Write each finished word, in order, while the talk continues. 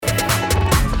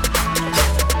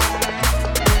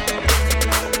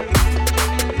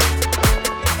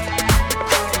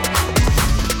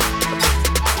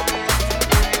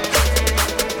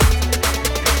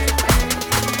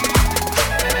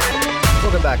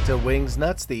back to Wings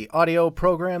Nuts, the audio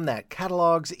program that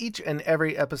catalogs each and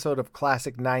every episode of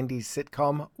classic 90s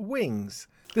sitcom Wings.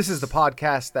 This is the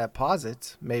podcast that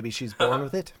posits, maybe she's born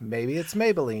with it, maybe it's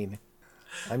Maybelline.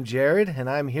 I'm Jared, and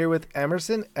I'm here with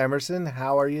Emerson. Emerson,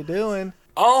 how are you doing?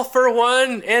 All for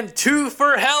one and two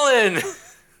for Helen!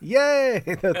 Yay!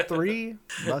 The Three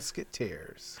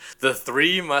Musketeers. The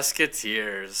Three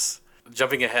Musketeers.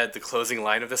 Jumping ahead, the closing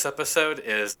line of this episode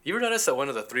is, you ever notice that one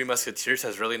of the Three Musketeers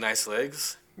has really nice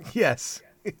legs? Yes.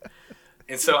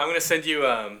 And so I'm going to send you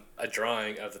a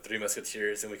drawing of the Three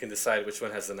Musketeers, and we can decide which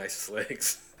one has the nicest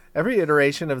legs. Every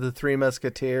iteration of the Three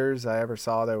Musketeers I ever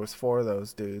saw, there was four of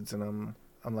those dudes, and I'm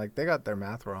like, they got their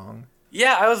math wrong.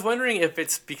 Yeah, I was wondering if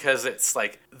it's because it's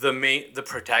like the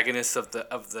protagonist of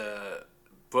the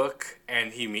book,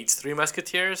 and he meets Three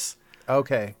Musketeers.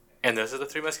 Okay. And those are the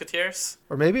Three Musketeers?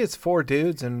 Or maybe it's four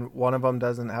dudes and one of them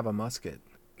doesn't have a musket.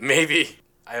 Maybe.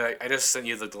 I just sent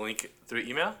you the link through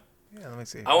email. Yeah, let me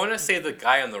see. I want to say the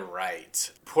guy on the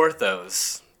right,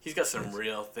 Porthos. He's got some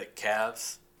real thick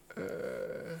calves. I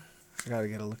gotta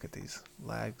get a look at these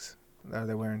legs. Are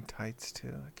they wearing tights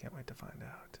too? I can't wait to find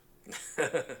out.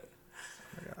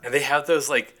 And they have those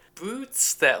like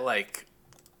boots that like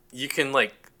you can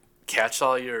like catch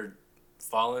all your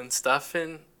fallen stuff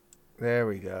in. There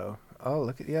we go. Oh,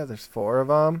 look at, there's four of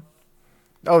them.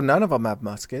 Oh, none of them have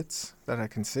muskets that I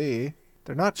can see.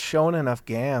 They're not showing enough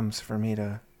gams for me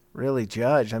to really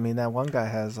judge. I mean, that one guy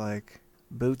has like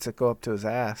boots that go up to his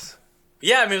ass.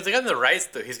 Yeah, I mean, the guy on the right,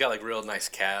 though, he's got like real nice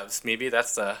calves. Maybe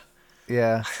that's the...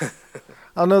 Yeah.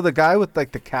 Oh, no, the guy with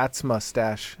like the cat's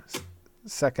mustache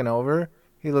second over,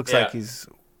 he looks like he's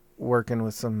working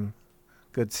with some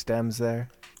good stems there.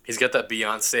 He's got that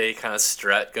Beyonce kind of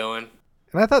strut going.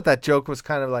 And I thought that joke was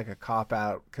kind of like a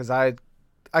cop-out, because I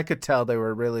could tell they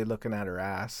were really looking at her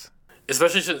ass.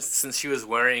 Especially since she was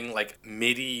wearing, like,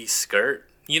 midi skirt,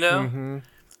 you know? Mm-hmm.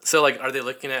 So, like, are they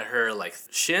looking at her, like,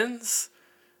 shins?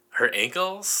 Her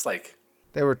ankles? Like...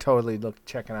 They were totally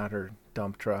checking out her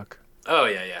dump truck. Oh,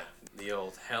 yeah. The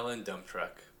old Helen dump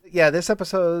truck. Yeah, this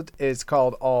episode is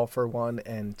called All for One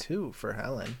and Two for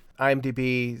Helen.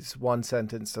 IMDb's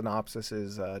one-sentence synopsis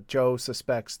is, Joe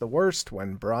suspects the worst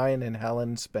when Brian and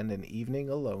Helen spend an evening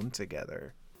alone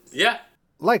together. Yeah.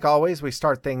 Like always, we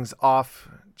start things off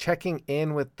checking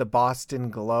in with the Boston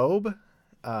Globe.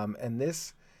 And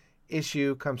this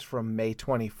issue comes from May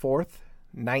 24th,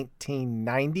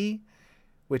 1990,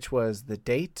 which was the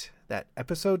date that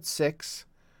episode 6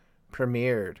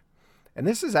 premiered. And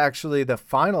this is actually the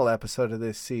final episode of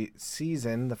this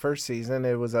season, the first season.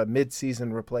 It was a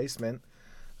mid-season replacement.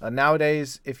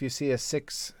 Nowadays, if you see a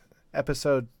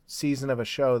 6-episode season of a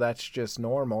show, that's just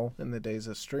normal in the days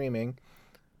of streaming.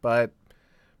 But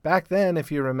back then,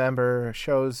 if you remember,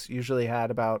 shows usually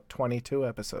had about 22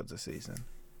 episodes a season.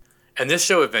 And this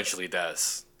show eventually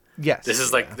does. Yes. This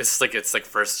is like its like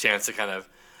first chance to kind of,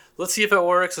 let's see if it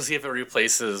works. Let's see if it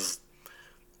replaces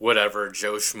whatever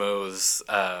Joe Schmo's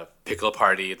pickle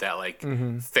party that like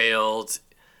failed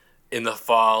in the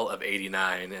fall of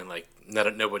 '89, and like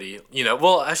nobody,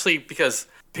 well, actually, because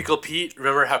Pickle Pete,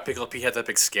 remember how Pickle Pete had that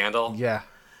big scandal? Yeah.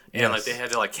 And like they had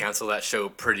to like cancel that show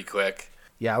pretty quick.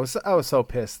 Yeah, I was so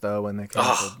pissed though when they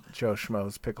canceled Joe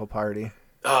Schmo's pickle party.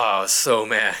 Oh, I was so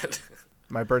mad.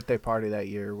 My birthday party that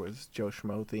year was Joe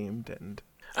Schmo themed, and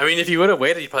I mean, if you would have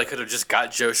waited, you probably could have just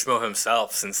got Joe Schmo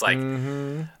himself, since like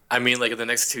I mean, like in the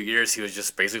next 2 years, he was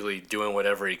just basically doing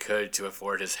whatever he could to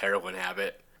afford his heroin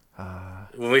habit.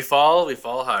 When we fall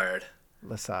hard.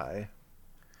 Lasai.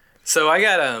 So I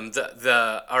got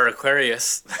our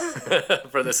Aquarius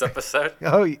for this episode.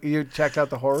 Oh, you checked out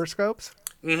the horoscopes?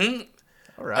 Mm-hmm.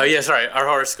 All right. Oh yeah, sorry, our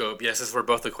horoscope. Yes, since we're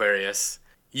both Aquarius.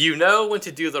 You know when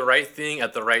to do the right thing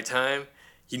at the right time.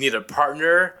 You need a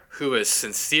partner who is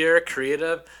sincere,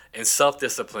 creative, and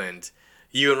self-disciplined.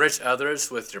 You enrich others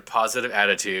with your positive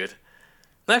attitude.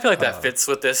 And I feel like that fits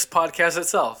with this podcast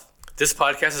itself. This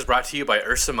podcast is brought to you by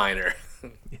Ursa Minor.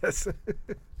 Yes.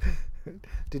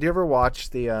 Did you ever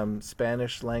watch the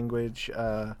Spanish language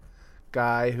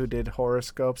guy who did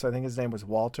horoscopes? I think his name was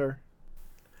Walter.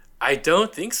 I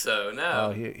don't think so,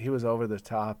 no. Oh, he was over the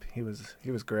top. He was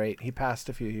great. He passed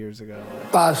a few years ago.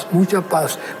 Paz, mucha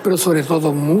paz, pero sobre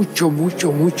todo mucho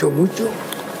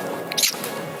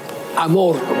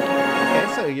amor.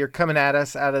 Okay, so you're coming at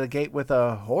us out of the gate with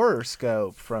a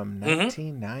horoscope from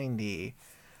 1990.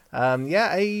 We're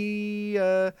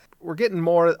getting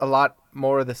a lot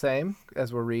more of the same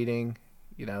as we're reading.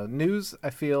 News, I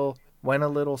feel, went a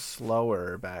little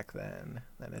slower back then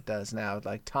than it does now.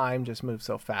 Like, time just moves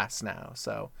so fast now.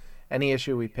 So any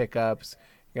issue we pick up,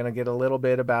 you're going to get a little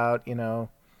bit about,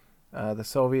 the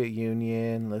Soviet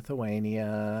Union,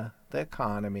 Lithuania, the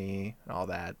economy and all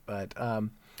that. But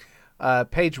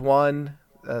page one,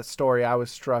 story I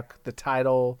was struck. The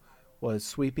title was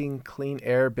 "Sweeping Clean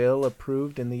Air Bill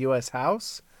Approved in the U.S.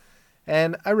 House,"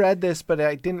 and I read this, but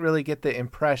I didn't really get the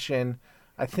impression.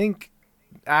 I think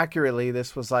accurately,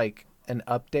 this was like an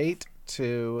update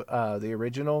to the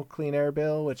original Clean Air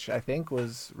Bill, which I think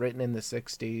was written in the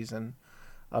 60s and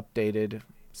updated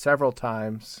several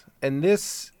times. And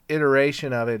this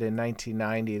iteration of it in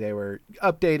 1990, they were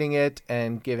updating it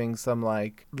and giving some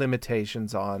like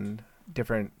limitations on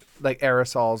different, like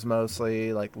aerosols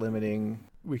mostly, like limiting.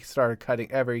 We started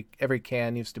cutting every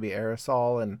can used to be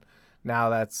aerosol, and now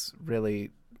that's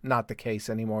really not the case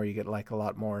anymore. You get like a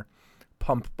lot more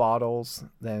pump bottles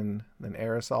than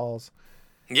aerosols.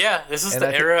 Yeah, this is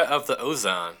the era of the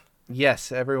ozone.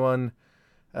 Yes, everyone,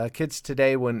 kids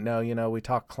today wouldn't know. We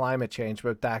talk climate change,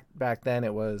 but back then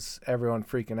it was everyone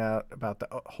freaking out about the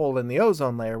hole in the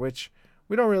ozone layer, which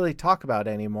we don't really talk about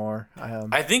anymore.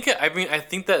 I think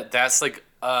that that's like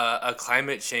a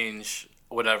climate change,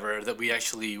 whatever, that we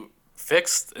actually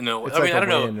fixed. It's like I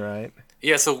don't win, know. Right?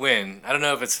 Yeah, it's a win. I don't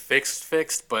know if it's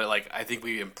fixed, but like I think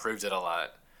we improved it a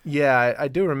lot. Yeah, I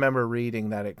do remember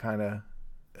reading that it kind of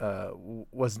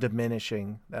was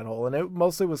diminishing that hole, and it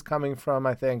mostly was coming from,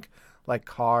 I think, like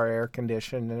car air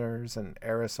conditioners and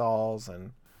aerosols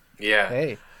and yeah.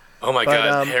 Hey, oh my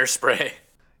God, hairspray.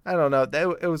 I don't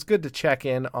know. It was good to check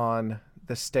in on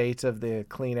the state of the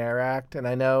Clean Air Act, and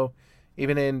I know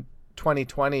even in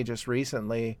 2020, just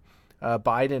recently,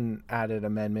 Biden added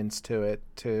amendments to it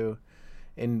to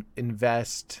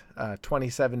invest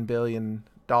 $27 billion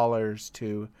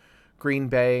to green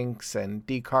banks and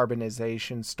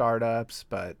decarbonization startups.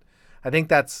 But I think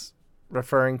that's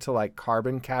referring to like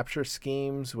carbon capture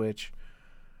schemes, which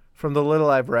from the little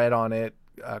I've read on it,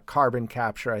 carbon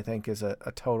capture, I think, is a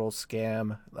total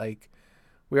scam. Like,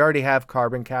 we already have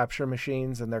carbon capture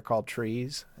machines, and they're called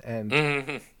trees.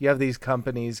 And you have these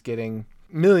companies getting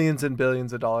millions and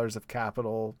billions of dollars of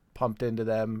capital pumped into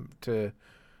them to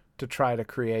try to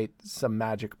create some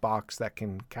magic box that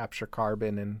can capture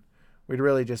carbon. And we'd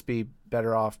really just be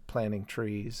better off planting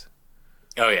trees.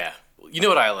 Oh, yeah. You know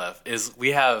what I love is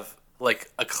we have, like,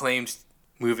 acclaimed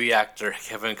movie actor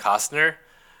Kevin Costner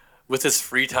with his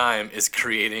free time is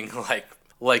creating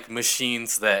like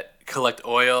machines that collect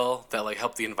oil that like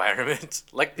help the environment.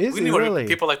 Like, is we he knew really?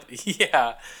 People like,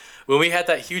 yeah. When we had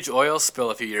that huge oil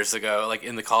spill a few years ago, like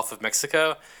in the Gulf of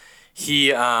Mexico,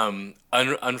 he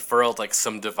unfurled like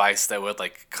some device that would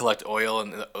like collect oil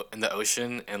in the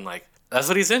ocean, and like that's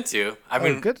what he's into. I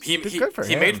mean, good for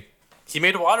him. He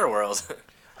made Waterworld.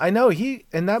 I know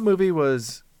and that movie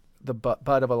was the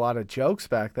butt of a lot of jokes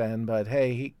back then, but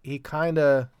hey, he kind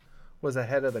of was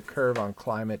ahead of the curve on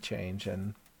climate change.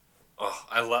 And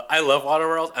I love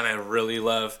Waterworld, and I really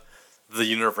love the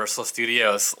Universal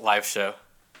Studios live show.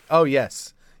 Oh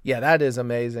yes, yeah, that is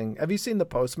amazing. Have you seen The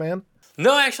Postman?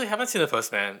 No, I actually haven't seen The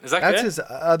Postman. Is that good? That's his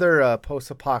other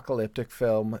post-apocalyptic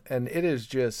film, and it is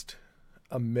just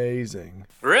amazing.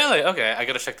 Really? Okay, I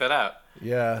gotta check that out.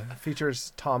 Yeah, it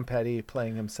features Tom Petty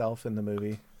playing himself in the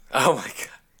movie. Oh my God.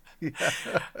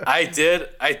 Yeah. I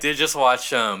did just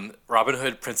watch Robin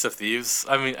Hood, Prince of Thieves.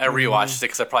 I mean, I rewatched it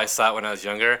because I probably saw it when I was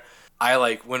younger.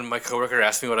 When my coworker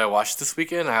asked me what I watched this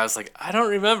weekend, I was like, I don't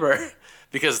remember,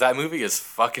 because that movie is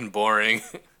fucking boring.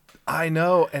 I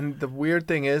know, and the weird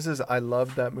thing is I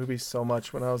loved that movie so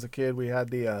much when I was a kid. We had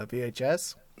the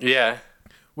VHS. Yeah.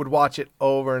 Would watch it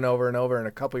over and over and over, and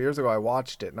a couple years ago I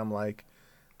watched it, and I'm like,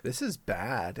 this is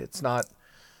bad. It's not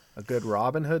a good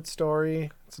Robin Hood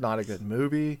story. It's not a good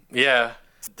movie. Yeah.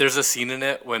 There's a scene in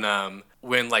it when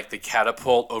like the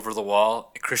catapult over the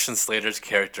wall, Christian Slater's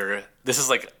character, this is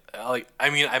like I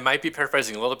mean, I might be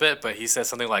paraphrasing a little bit, but he says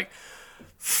something like,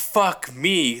 "Fuck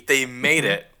me, they made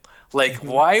it." Like,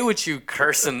 why would you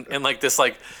curse in like this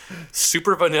like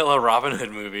super vanilla Robin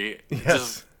Hood movie?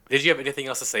 Yes. Did you have anything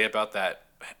else to say about that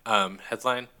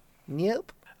headline?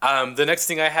 Nope. The next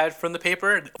thing I had from the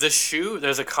paper, The Shoe.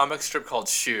 There's a comic strip called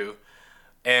Shoe,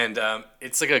 and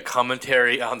it's like a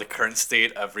commentary on the current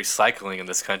state of recycling in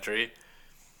this country.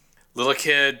 Little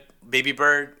kid, baby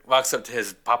bird, walks up to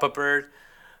his papa bird.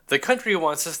 The country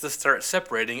wants us to start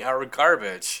separating our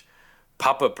garbage.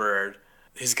 Papa bird,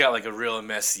 he's got like a real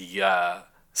messy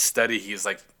study. He's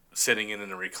like sitting in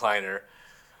a recliner.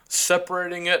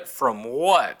 Separating it from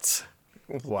what?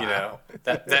 Wow. You know,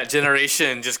 that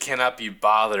generation just cannot be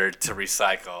bothered to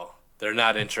recycle. They're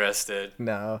not interested.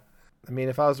 No. I mean,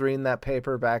 if I was reading that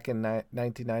paper back in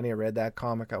 1990, I read that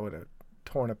comic, I would have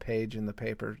torn a page in the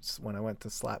paper when I went to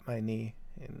slap my knee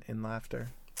in laughter.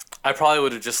 I probably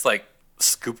would have just like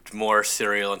scooped more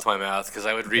cereal into my mouth, because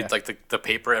I would read like the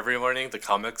paper every morning, the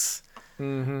comics.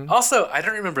 Also, I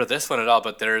don't remember this one at all,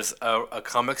 but there's a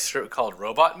comic strip called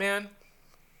Robot Man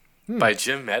by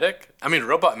Jim Medic. I mean,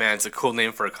 Robot Man's a cool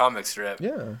name for a comic strip.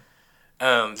 Yeah.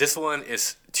 This one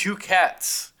is two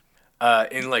cats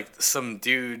in like some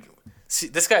dude. See,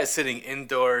 this guy is sitting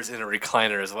indoors in a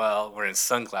recliner as well, wearing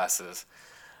sunglasses.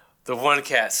 The one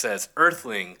cat says,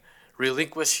 "Earthling,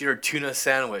 relinquish your tuna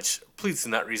sandwich. Please do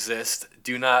not resist.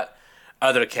 Do not."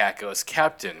 Other cat goes,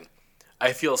 "Captain,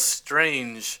 I feel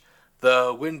strange.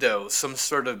 The window, some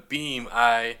sort of beam,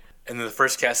 I..." And then the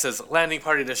first cat says, "Landing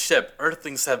party to ship.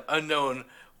 Earthlings have unknown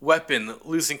weapon,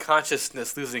 losing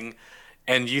consciousness, losing..."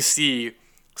 And you see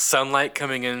sunlight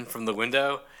coming in from the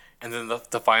window. And then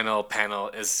the final panel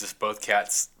is just both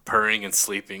cats purring and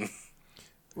sleeping.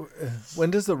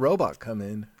 When does the robot come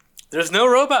in? There's no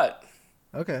robot.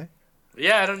 Okay.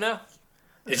 Yeah, I don't know.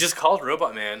 It's just called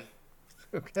Robot Man.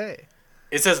 Okay.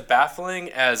 It's as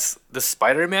baffling as the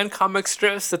Spider-Man comic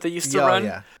strips that they used to run.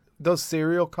 Yeah. Those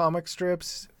serial comic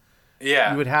strips, Yeah.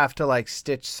 you would have to like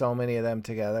stitch so many of them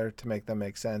together to make them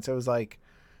make sense. It was like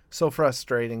so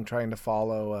frustrating trying to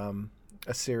follow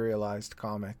a serialized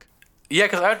comic. Yeah,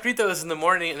 because I'd read those in the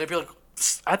morning, and I'd be like,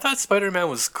 "I thought Spider-Man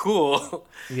was cool."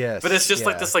 Yes. But it's just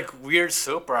like yeah. this like weird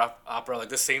soap opera, like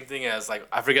the same thing as like,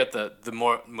 I forget the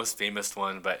most famous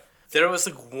one, but there was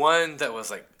like one that was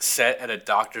like set at a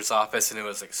doctor's office, and it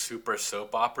was like super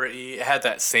soap opera-y. It had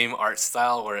that same art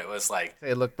style where it was like,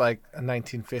 It looked like a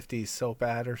 1950s soap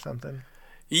ad or something.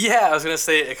 yeah, I was gonna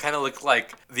say it kind of looked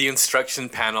like the instruction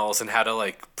panels and how to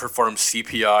like perform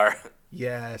CPR.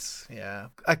 Yes, yeah.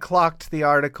 I clocked the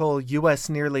article, U.S.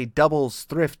 nearly doubles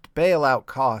thrift bailout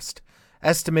cost.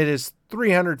 Estimate is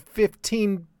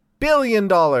 $315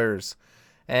 billion.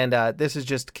 And this is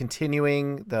just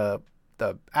continuing the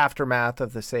aftermath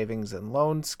of the savings and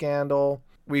loan scandal.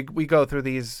 We go through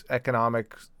these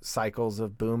economic cycles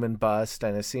of boom and bust,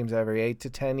 and it seems every 8 to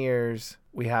 10 years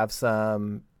we have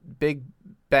some big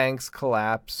banks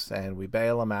collapse, and we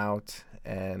bail them out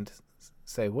and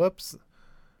say, whoops,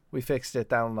 we fixed it,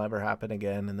 that'll never happen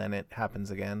again, and then it happens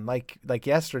again. Like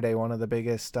yesterday, one of the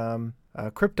biggest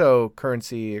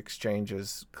cryptocurrency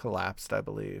exchanges collapsed, I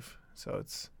believe. So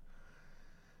it's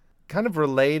kind of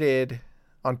related.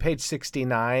 On page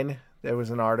 69, there was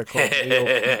an article.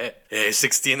 Hey,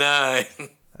 69.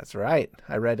 That's right.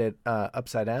 I read it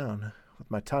upside down with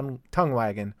my tongue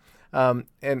wagging. And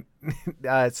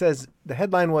it says, the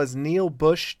headline was, Neil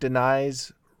Bush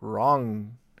denies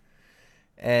wrong.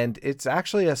 And it's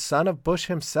actually a son of Bush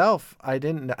himself. I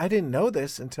didn't know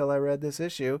this until I read this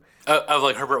issue. Of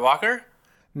like Herbert Walker?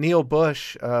 Neil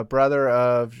Bush, brother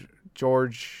of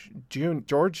George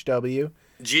W.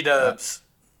 G-dubs.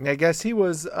 I guess he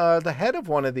was the head of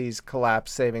one of these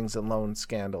collapsed savings and loan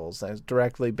scandals and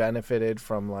directly benefited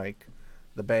from like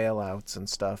the bailouts and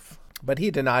stuff. But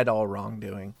he denied all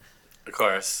wrongdoing. Of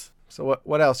course. So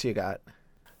what else you got?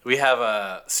 We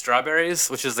have Strawberries,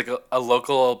 which is like a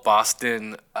local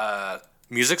Boston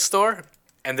music store,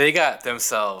 and they got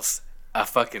themselves a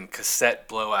fucking cassette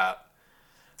blowout.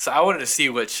 So I wanted to see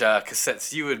which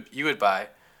cassettes you would buy,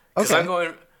 because Okay. I'm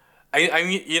going. I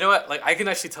mean, you know what? Like, I can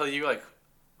actually tell you like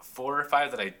 4 or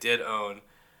 5 that I did own.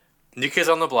 New Kids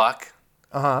on the Block.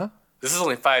 Uh-huh. This is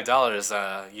only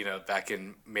 $5. Back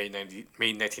in May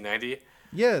 1990.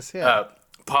 Yes, yeah.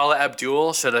 Paula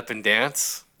Abdul, Shut Up and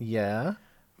Dance. Yeah.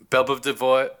 Belle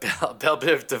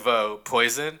Biv DeVoe,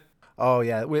 Poison. Oh,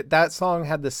 yeah. That song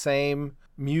had the same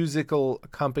musical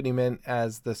accompaniment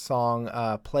as the song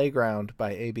Playground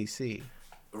by ABC.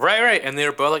 Right. And they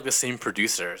were both like the same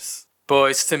producers.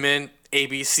 Boys to Men,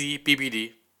 ABC,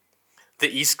 BBD. The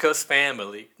East Coast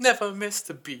Family, never missed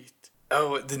a beat.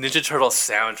 Oh, the Ninja Turtles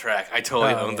soundtrack. I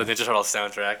totally owned the Ninja Turtles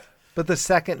soundtrack. But the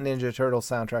second Ninja Turtle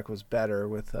soundtrack was better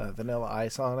with Vanilla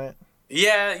Ice on it.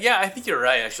 Yeah, I think you're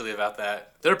right actually about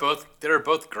that. They were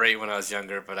both great when I was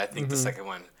younger, but I think the second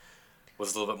one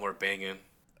was a little bit more banging.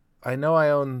 I know I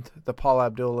owned the Paul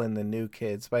Abdul and the New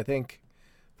Kids, but I think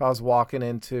if I was walking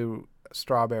into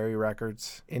Strawberry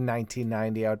Records in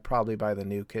 1990, I would probably buy the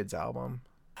New Kids album.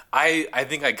 I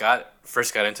think I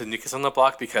first got into New Kids on the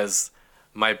Block because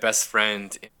my best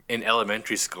friend in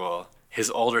elementary school, his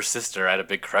older sister, I had a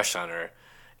big crush on her.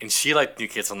 And she liked New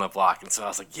Kids on the Block, and so I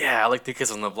was like, "Yeah, I like New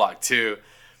Kids on the Block too."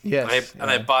 Yes,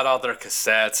 and I bought all their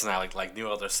cassettes, and I like knew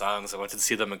all their songs. I went to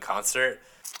see them in concert.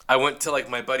 I went to like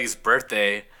my buddy's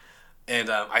birthday, and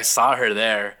I saw her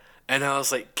there, and I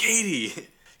was like, Katie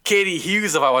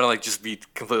Hughes. If I want to like just be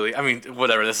completely, I mean,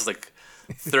 whatever. This is like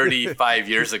 35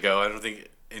 years ago. I don't think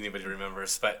anybody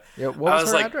remembers, but Yeah, what was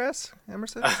her like, address,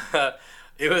 Emerson?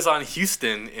 it was on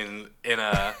Houston in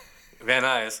Van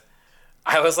Nuys.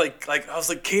 I was like,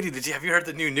 Katie, have you heard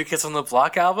the new New Kids on the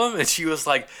Block album? And she was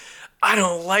like, I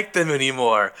don't like them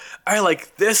anymore. I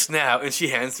like this now. And she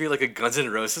hands me like a Guns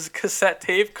N' Roses cassette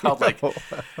tape called like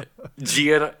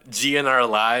GNR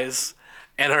Lies.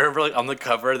 And I remember like on the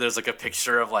cover, there's like a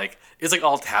picture of like, it's like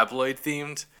all tabloid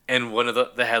themed. And one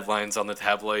of the headlines on the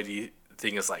tabloid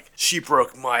thing is like, she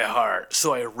broke my heart,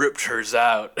 so I ripped hers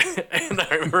out. And I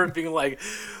remember being like,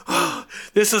 oh,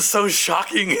 this is so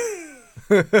shocking.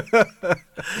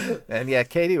 And yeah,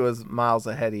 Katie was miles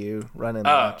ahead of you, running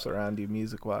laps around you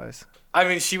music wise. I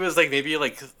mean, she was like maybe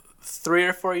like 3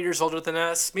 or 4 years older than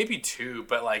us, maybe 2,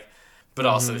 but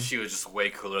also she was just way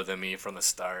cooler than me from the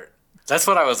start. That's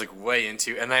what I was like way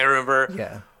into. And I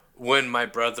remember when my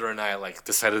brother and I like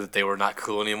decided that they were not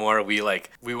cool anymore, we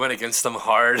went against them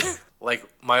hard. Like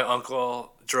my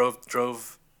uncle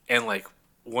drove and like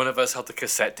one of us held the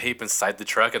cassette tape inside the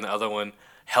truck and the other one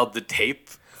held the tape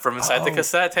from inside the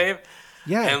cassette tape.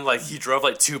 Yeah. And like he drove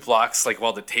like 2 blocks like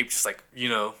while the tape just like, you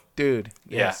know. Dude,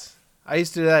 yes. Yeah. I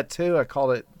used to do that too. I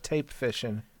called it tape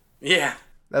fishing. Yeah.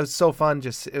 That was so fun.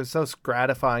 It was so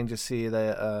gratifying to see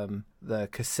the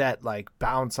cassette like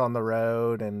bounce on the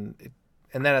road and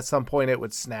then at some point it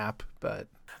would snap, but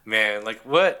man, like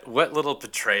what little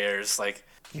betrayers, like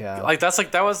yeah, like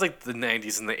that was like the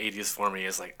 90s and the 80s for me.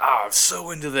 Is like, oh, I'm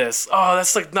so into this. Oh,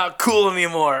 that's like not cool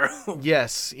anymore.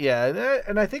 Yes, yeah,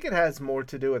 and I think it has more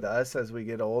to do with us as we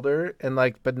get older. And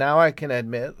like, but now I can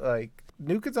admit, like,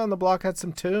 New Kids on the Block had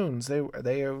some tunes. They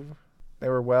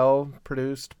were well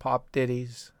produced pop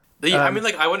ditties. I mean,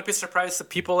 like, I wouldn't be surprised the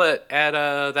people at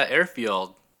that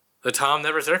airfield, the Tom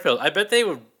Nevers airfield. I bet they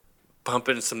would pump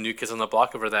in some New Kids on the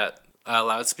Block over that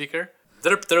loudspeaker.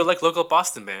 They're like local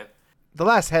Boston band. The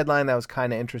last headline that was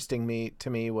kind of interesting to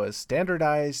me was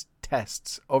standardized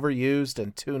tests overused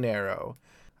and too narrow.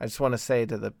 I just want to say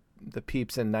to the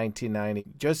peeps in 1990,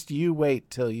 just you wait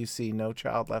till you see No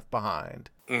Child Left Behind.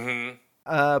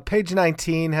 Mm-hmm. Page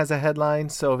 19 has a headline,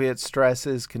 Soviet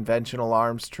stresses conventional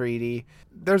arms treaty.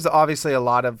 There's obviously a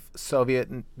lot of Soviet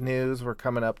news. We're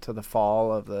coming up to the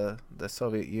fall of the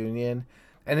Soviet Union.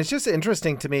 And it's just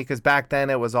interesting to me because back then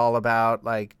it was all about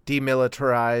like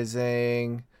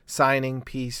demilitarizing, signing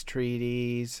peace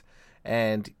treaties,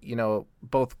 and, you know,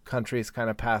 both countries kind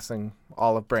of passing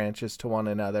olive branches to one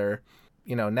another.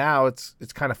 You know, now it's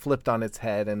kind of flipped on its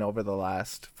head, and over the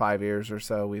last 5 years or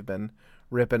so, we've been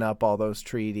ripping up all those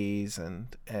treaties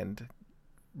and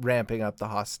ramping up the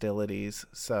hostilities.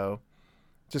 So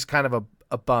just kind of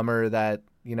a bummer that,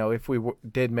 you know, if we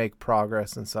did make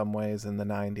progress in some ways in the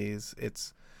 90s,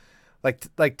 it's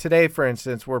like today, for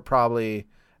instance, we're probably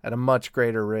at a much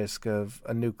greater risk of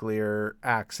a nuclear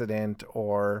accident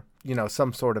or, you know,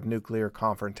 some sort of nuclear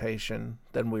confrontation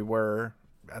than we were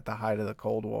at the height of the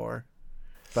Cold War.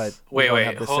 But we don't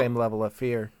have the same level of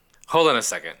fear. Hold on a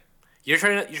second. You're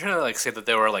trying to like say that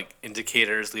there were like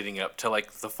indicators leading up to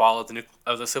like the fall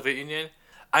of the Soviet Union?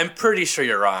 I'm pretty sure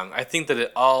you're wrong. I think that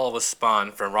it all was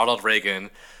spawned from Ronald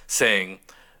Reagan saying,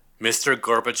 "Mr.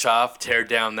 Gorbachev, tear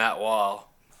down that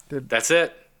wall." That's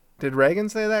it. Did Reagan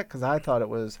say that? Because I thought it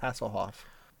was Hasselhoff.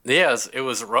 Yes, it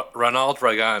was Ronald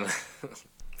Reagan,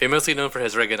 famously known for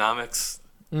his Reaganomics.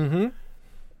 Mm-hmm.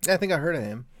 Yeah, I think I heard of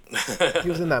him. He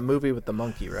was in that movie with the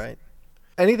monkey, right?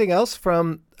 Anything else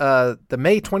from the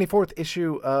May 24th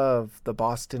issue of the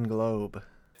Boston Globe?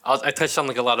 I touched on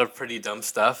like a lot of pretty dumb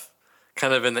stuff,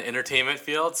 kind of in the entertainment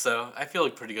field, so I feel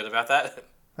like pretty good about that.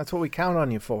 That's what we count on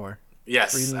you for.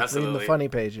 Yes, absolutely. Reading the funny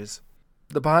pages.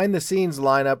 The behind-the-scenes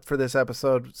lineup for this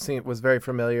episode was very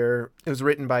familiar. It was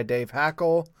written by Dave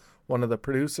Hackle, one of the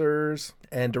producers,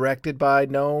 and directed by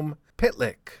Noam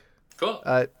Pitlick. Cool.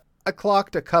 I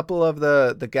clocked a couple of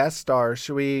the guest stars.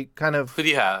 Should we kind of... Who do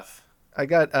you have? I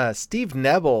got Steve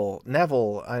Neville.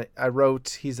 I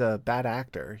wrote he's a bad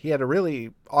actor. He had a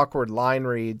really awkward line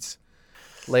reads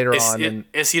later on.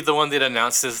 Is he the one that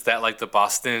announces that like the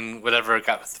Boston whatever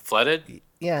got flooded?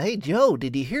 Yeah, hey, Joe,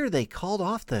 did you hear they called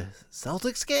off the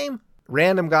Celtics game?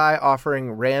 Random guy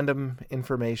offering random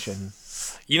information.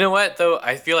 You know what, though?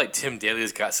 I feel like Tim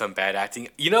Daly's got some bad acting.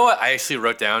 You know what? I actually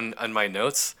wrote down on my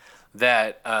notes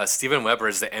that Steven Weber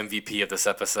is the MVP of this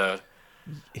episode.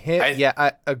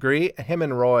 I agree. Him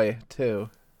and Roy, too.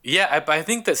 Yeah, I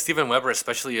think that Steven Weber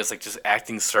especially is like just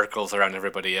acting circles around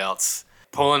everybody else.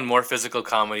 Pulling more physical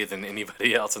comedy than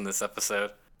anybody else in this episode.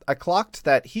 I clocked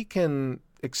that he can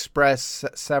express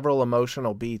several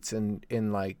emotional beats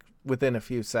in like within a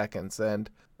few seconds, and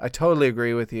I totally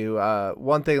agree with you.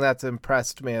 One thing that's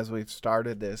impressed me as we've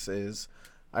started this is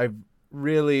I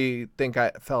really think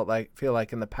feel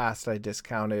like in the past I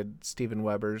discounted Steven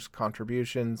Weber's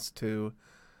contributions to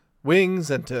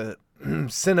Wings and to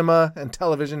cinema and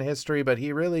television history, but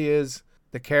he really is,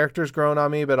 the character's grown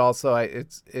on me, but also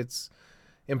it's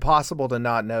impossible to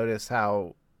not notice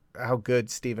how good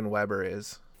Steven Weber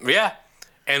is. Yeah.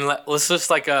 And let's just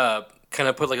kind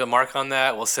of put a mark on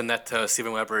that. We'll send that to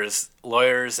Steven Weber's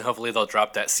lawyers, and hopefully they'll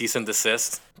drop that cease and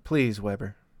desist. Please,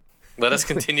 Weber. Let us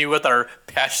continue with our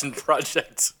passion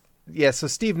project. Yeah, so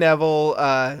Steve Neville,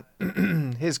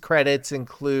 his credits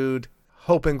include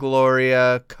Hope and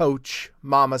Gloria, Coach,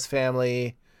 Mama's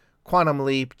Family, Quantum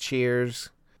Leap, Cheers,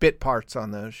 bit parts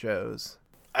on those shows.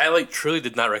 I truly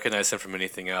did not recognize him from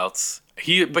anything else.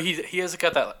 He has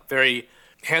got that very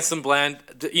handsome bland.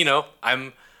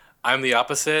 I'm the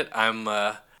opposite. I'm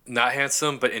not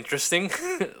handsome but interesting.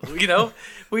 We all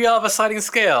have a sliding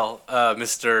scale,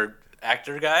 Mr.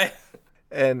 Actor guy.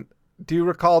 And do you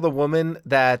recall the woman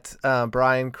that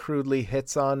Brian crudely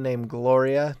hits on named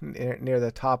Gloria near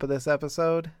the top of this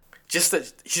episode? Just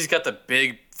that she's got the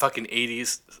big fucking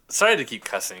 80s. Sorry to keep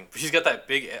cussing, but she's got that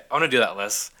big. I want to do that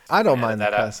less. I don't mind the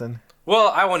cussing. Well,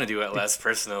 I want to do it less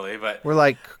personally, but we're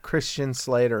like Christian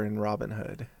Slater in Robin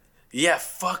Hood. Yeah,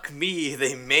 fuck me.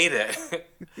 They made it.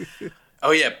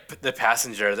 Oh yeah, the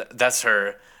passenger. That's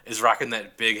her. Is rocking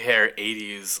that big hair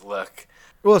 80s look.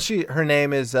 Well, her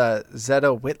name is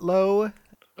Zetta Whitlow.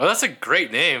 Oh, that's a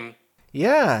great name.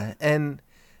 Yeah, and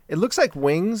it looks like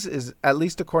Wings is, at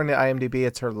least according to IMDb,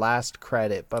 it's her last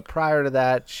credit. But prior to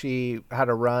that, she had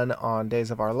a run on Days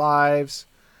of Our Lives,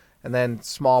 and then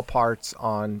small parts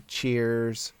on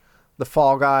Cheers. The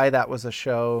Fall Guy, that was a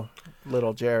show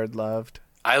little Jared loved.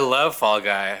 I love Fall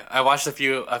Guy. I watched a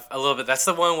little bit. That's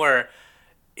the one where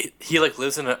he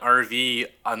lives in an RV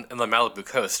in the Malibu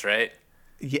coast, right?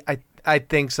 Yeah, I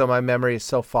think so. My memory is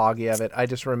so foggy of it. I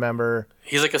just remember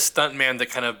he's like a stunt man that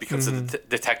kind of becomes a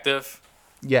detective.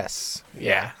 Yes.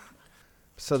 Yeah.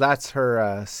 So that's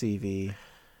her CV.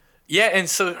 Yeah, and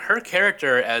so her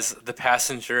character as the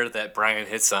passenger that Brian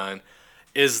hits on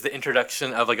is the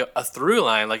introduction of a through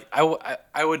line.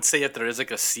 I would say if there is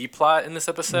a C plot in this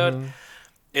episode,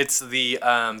 it's the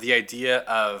idea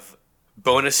of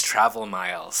bonus travel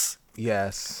miles.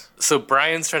 Yes. So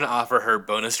Brian's trying to offer her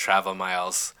bonus travel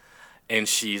miles, and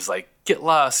she's like, "Get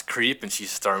lost, creep," and she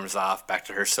storms off back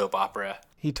to her soap opera.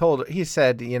 He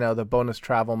said, the bonus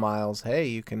travel miles, hey,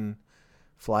 you can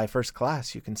fly first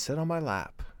class. You can sit on my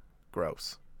lap.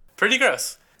 Gross. Pretty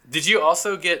gross. Did you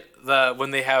also get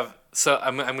when they have, so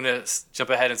I'm going to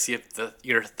jump ahead and see if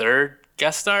your third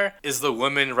guest star is the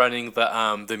woman running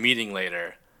the meeting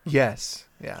later. Yes.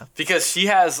 Yeah. Because she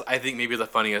has, I think, maybe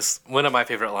one of my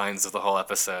favorite lines of the whole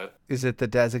episode. Is it the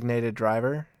designated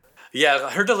driver? Yeah,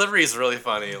 her delivery is really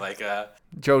funny.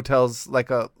 Joe tells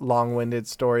a long-winded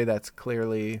story that's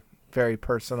clearly very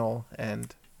personal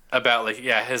and about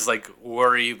his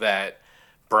worry that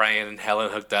Brian and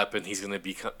Helen hooked up and he's gonna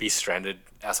be stranded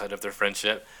outside of their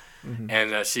friendship,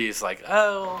 and she's like,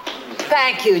 "Oh,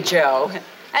 thank you, Joe.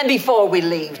 And before we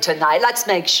leave tonight, let's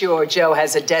make sure Joe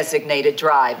has a designated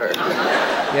driver."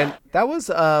 Yeah, that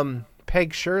was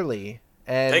Peg Shirley.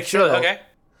 And Peg Shirley, okay.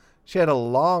 She had a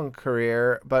long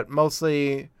career, but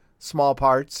mostly small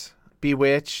parts.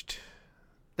 Bewitched,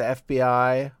 The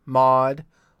FBI, Maude,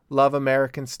 Love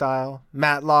American Style,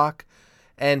 Matlock.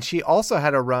 And she also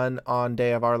had a run on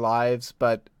Day of Our Lives,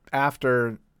 but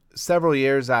several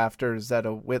years after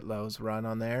Zetta Whitlow's run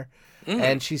on there.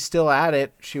 And she's still at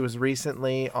it. She was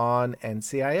recently on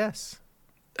NCIS.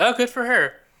 Oh, good for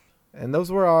her. And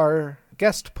those were our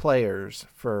guest players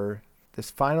for this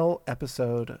final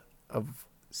episode of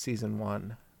Season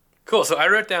 1. Cool. So I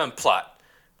wrote down plot.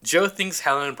 Joe thinks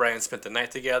Helen and Brian spent the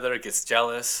night together, gets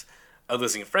jealous of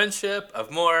losing friendship,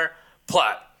 of more.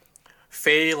 Plot.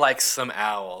 Faye likes some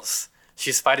owls.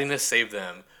 She's fighting to save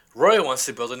them. Roy wants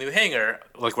to build a new hangar,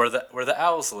 where the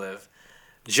owls live.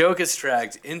 Joe gets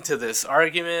dragged into this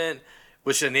argument,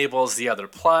 which enables the other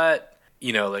plot.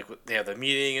 They have the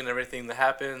meeting and everything that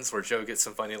happens, where Joe gets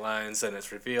some funny lines, and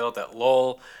it's revealed that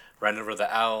lol ran over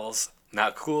the owls.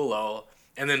 Not cool, lol.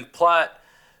 And then plot.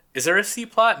 Is there a C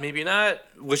plot? Maybe not.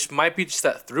 Which might be just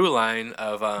that through line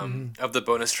of the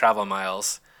bonus travel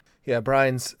miles. Yeah,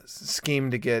 Brian's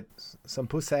scheme to get some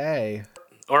pussy.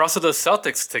 Or also those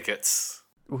Celtics tickets.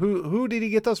 Who did he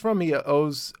get those from? He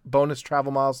owes bonus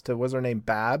travel miles to, what's her name,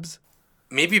 Babs?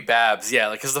 Maybe Babs,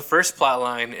 yeah. Because the first plot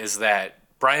line is that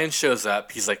Brian shows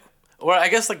up. He's like, or I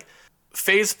guess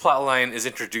Faye's plot line is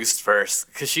introduced first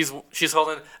because she's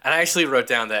holding. And I actually wrote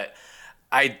down that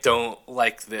I don't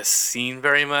like this scene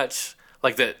very much.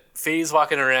 That Faye's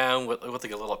walking around with a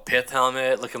little pith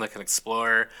helmet, looking like an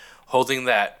explorer, holding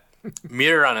that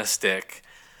mirror on a stick,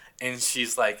 and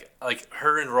she's like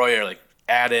her and Roy are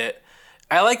at it.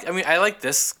 I like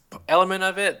this element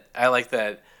of it. I like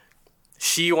that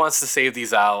she wants to save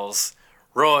these owls.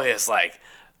 Roy is like,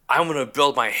 I'm going to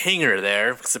build my hangar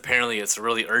there because apparently it's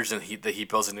really urgent that he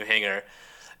builds a new hangar.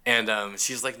 And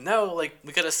she's like, no, like,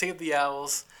 we got to save the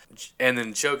owls. And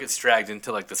then Joe gets dragged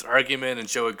into like this argument, and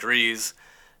Joe agrees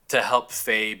to help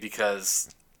Faye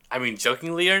because, I mean,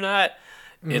 jokingly or not,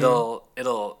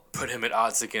 it'll put him at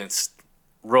odds against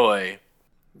Roy.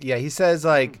 Yeah, he says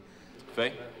like,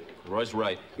 Faye, Roy's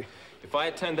right. If I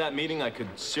attend that meeting, I could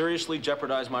seriously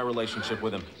jeopardize my relationship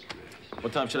with him.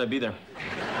 What time should I be there?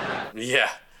 Yeah.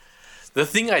 The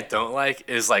thing I don't like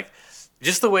is like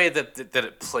just the way that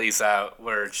it plays out,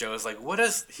 where Joe's like, what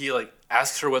is he like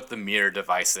asks her what the mirror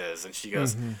device is, and she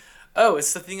goes, oh,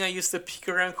 it's the thing I used to peek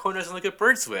around corners and look at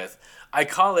birds with. I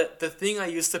call it the thing I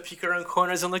used to peek around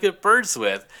corners and look at birds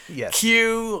with. Yes.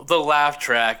 Cue the laugh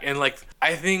track. And like,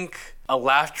 I think a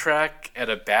laugh track at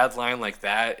a bad line like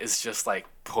that is just like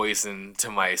poison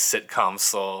to my sitcom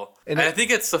soul. And I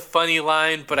think it's a funny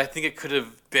line, but I think it could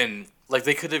have been like,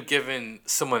 they could have given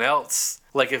someone else,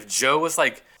 like if Joe was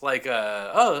like,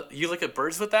 oh, you look at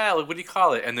birds with that? Like, what do you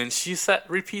call it? And then she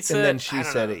repeats it. And then she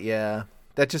said it, yeah.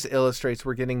 That just illustrates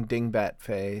we're getting dingbat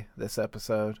Faye this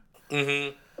episode.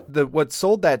 Mm-hmm. What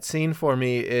sold that scene for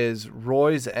me is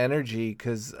Roy's energy,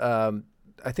 because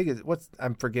I think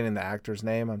I'm forgetting the actor's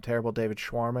name. I'm terrible. David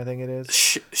Schwarm, I think it is.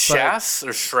 Shass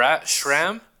or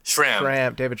Schramm?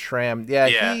 Schramm. David Schramm.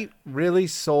 Yeah, he really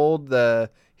sold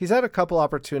he's had a couple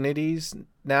opportunities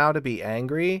now to be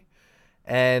angry,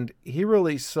 and he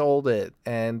really sold it.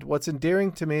 And what's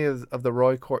endearing to me of the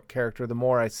Roy character, the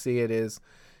more I see it, is,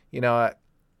 you know,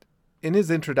 in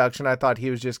his introduction, I thought he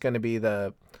was just going to be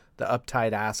the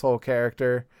uptight asshole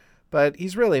character, but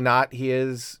he's really not. He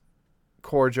is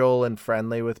cordial and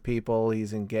friendly with people.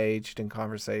 He's engaged in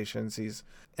conversations.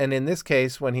 And in this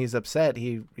case, when he's upset,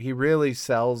 he really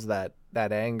sells that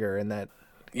anger, and that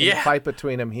in the fight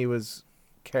between them, he was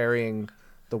carrying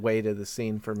the weight of the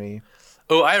scene for me.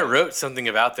 Oh, I wrote something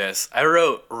about this. I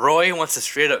wrote, Roy wants a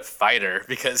straight up fighter,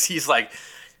 because he's like,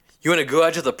 you want to go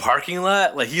out to the parking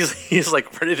lot? Like he's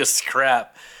like ready to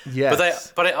scrap.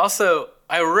 Yes. But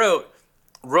I wrote,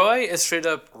 Roy is straight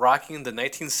up rocking the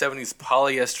 1970s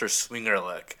polyester swinger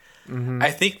look. Mm-hmm.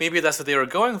 I think maybe that's what they were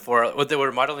going for, what they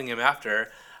were modeling him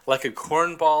after, like a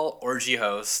cornball orgy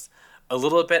host, a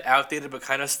little bit outdated but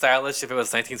kind of stylish if it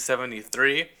was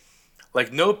 1973.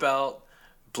 Like no belt,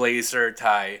 blazer,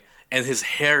 tie, and his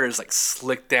hair is like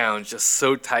slicked down just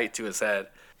so tight to his head.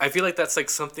 I feel like that's like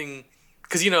something,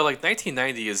 because, you know, like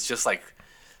 1990 is just like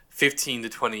 15 to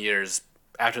 20 years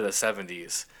after the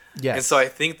 70s. Yes. And so I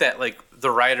think that like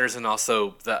the writers and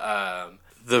also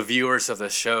the viewers of the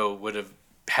show would have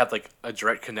had like a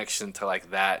direct connection to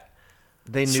like that.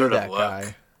 They knew that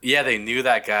guy. Yeah, they knew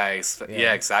that guy.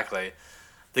 Yeah, exactly.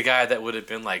 The guy that would have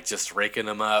been like just raking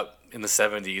him up in the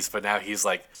 70s, but now he's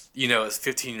like, you know, it's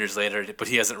 15 years later, but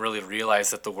he hasn't really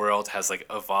realized that the world has like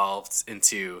evolved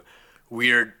into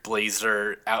weird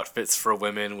blazer outfits for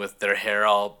women with their hair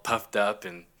all puffed up,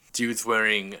 and dudes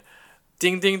wearing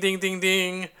ding ding ding ding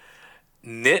ding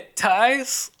knit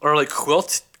ties or like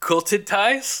quilted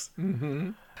ties.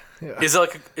 Mm-hmm. Yeah.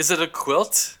 Is it a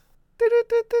quilt?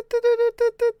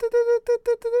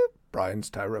 Brian's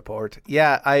tie report.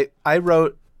 Yeah, I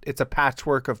wrote it's a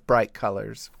patchwork of bright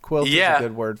colors. Quilt is a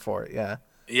good word for it. Yeah.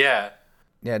 Yeah.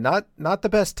 Yeah. Not the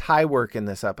best tie work in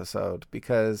this episode,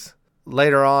 because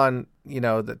later on, you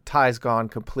know, the tie's gone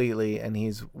completely, and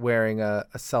he's wearing a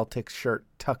Celtics shirt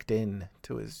tucked in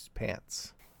to his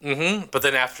pants. Mm-hmm. But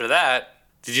then after that,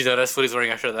 did you notice what he's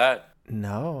wearing after that?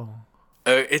 No.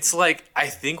 It's like, I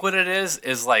think what it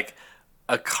is like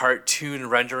a cartoon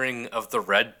rendering of the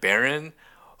Red Baron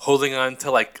holding on to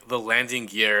like the landing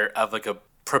gear of like a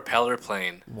propeller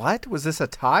plane. What? Was this a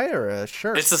tie or a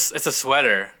shirt? It's a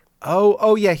sweater.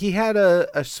 Oh yeah, he had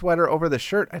a sweater over the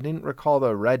shirt. I didn't recall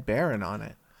the Red Baron on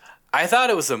it. I thought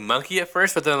it was a monkey at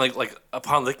first, but then like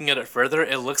upon looking at it further,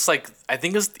 it looks like, I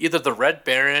think it's either the Red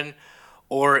Baron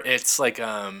or it's like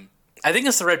I think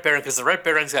it's the Red Baron, because the Red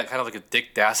Baron's got kind of like a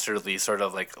Dick Dastardly sort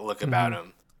of like look about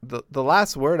him. The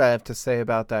last word I have to say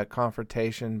about that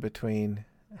confrontation between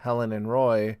Helen and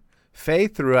Roy, Faye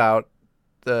threw out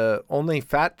the only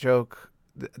fat joke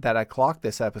that I clocked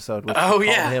this episode.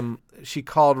 Which she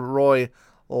called Roy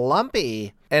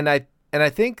lumpy, and I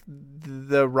think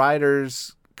the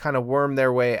writers kind of worm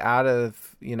their way out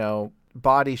of, you know,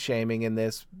 body shaming in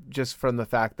this, just from the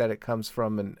fact that it comes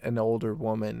from an older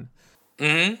woman.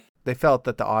 Mm-hmm. They felt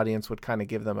that the audience would kind of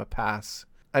give them a pass.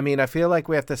 I mean, I feel like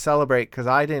we have to celebrate, because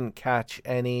I didn't catch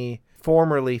any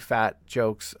formerly fat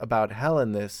jokes about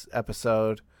Helen this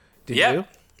episode. Did you?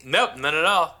 Nope, none at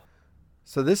all.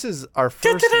 So this is our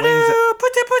first wings.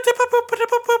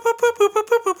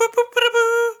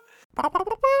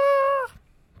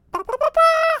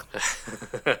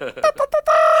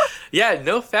 Yeah,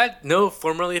 no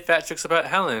formerly fat jokes about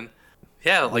Helen.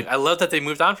 Yeah, like I love that they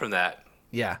moved on from that.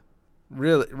 Yeah,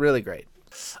 really, really great.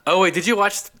 Oh wait, did you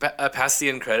watch past the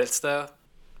end credits though?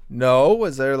 No,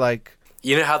 was there like?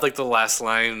 You know how like the last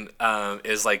line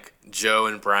is like Joe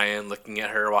and Brian looking at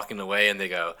her walking away, and they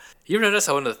go, "You ever notice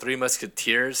how one of the Three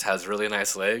Musketeers has really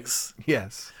nice legs?"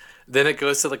 Yes. Then it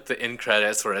goes to like the end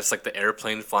credits where it's like the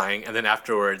airplane flying, and then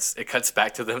afterwards it cuts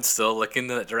back to them still looking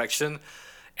in that direction,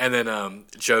 and then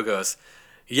Joe goes,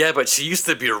 "Yeah, but she used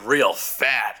to be real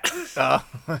fat." Oh,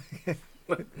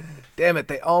 damn it!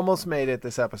 They almost made it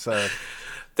this episode.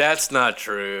 That's not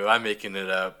true. I'm making it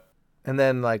up. And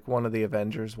then like one of the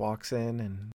Avengers walks in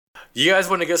and. You guys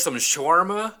want to get some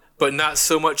shawarma, but not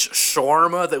so much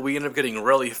shawarma that we end up getting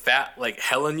really fat like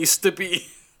Helen used to be.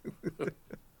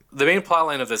 The main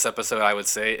plotline of this episode, I would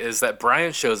say, is that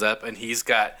Brian shows up and he's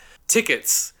got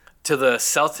tickets to the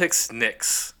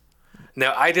Celtics-Knicks.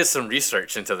 Now, I did some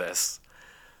research into this.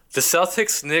 The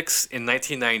Celtics-Knicks in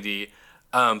 1990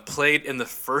 played in the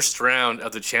first round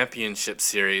of the championship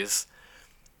series,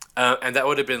 and that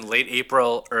would have been late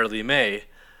April, early May,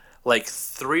 like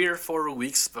 3 or 4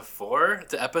 weeks before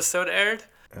the episode aired.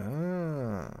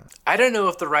 Oh. I don't know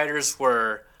if the writers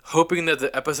were hoping that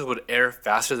the episode would air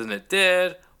faster than it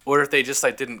did, or if they just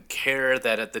like didn't care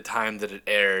that at the time that it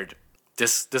aired,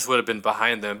 this would have been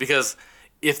behind them. Because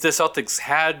if the Celtics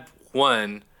had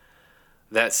won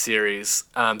that series,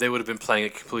 they would have been playing a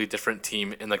completely different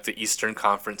team in like the Eastern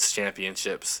Conference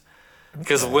Championships.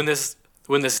 Because when this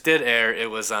did air,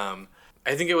 it was I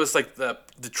think it was like the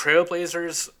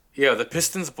Trailblazers, the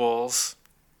Pistons Bulls,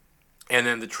 and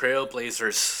then the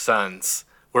Trailblazers Suns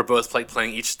were both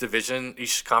playing each division,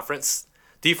 each conference.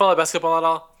 Do you follow basketball at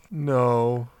all?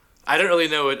 No. I don't really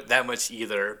know it that much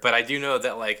either, but I do know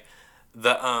that like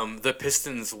the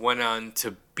Pistons went on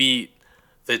to beat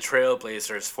the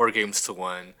Trailblazers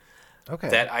 4-1. Okay.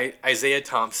 That Isaiah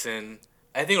Thompson,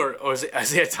 I think, or was it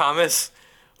Isaiah Thomas?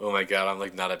 Oh my God, I'm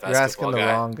like not a basketball guy. You're asking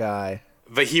the wrong guy.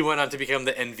 But he went on to become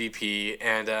the MVP,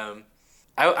 and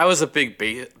I was a big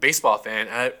baseball fan.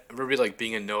 And I remember like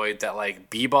being annoyed that like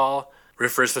b-ball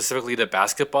refers specifically to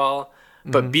basketball,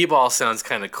 but b-ball sounds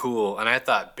kind of cool, and I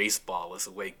thought baseball was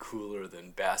way cooler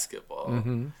than basketball.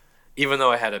 Mm-hmm. Even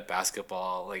though I had a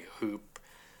basketball like hoop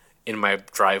in my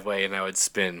driveway, and I would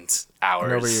spend hours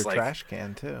And over your like, trash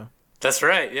can too. That's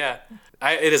right. Yeah,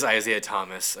 it is Isaiah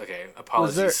Thomas. Okay,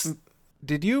 apologies.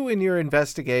 Did you, in your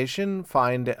investigation,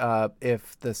 find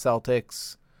if the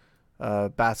Celtics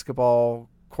basketball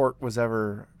court was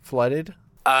ever flooded?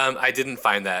 I didn't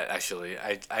find that, actually.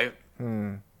 I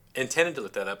intended to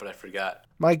look that up, but I forgot.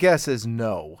 My guess is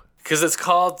no. Because it's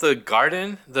called the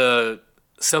Garden, the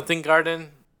something Garden.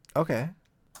 Okay.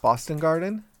 Boston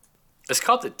Garden? It's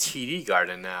called the TD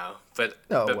Garden now, but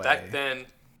way. Back then...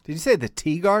 Did you say the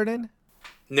Tea Garden?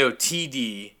 No,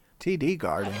 TD. TD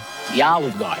Garden. The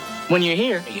Olive Garden. When you're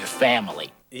here, you're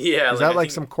family. Yeah. Is that like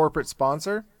some corporate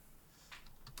sponsor?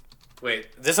 Wait,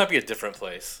 this might be a different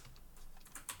place.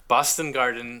 Boston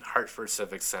Garden, Hartford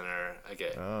Civic Center.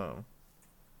 Okay. Oh.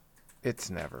 It's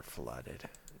never flooded.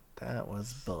 That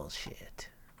was bullshit.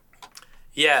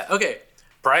 Yeah, okay.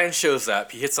 Brian shows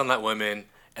up, he hits on that woman,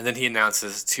 and then he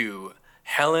announces to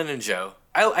Helen and Joe.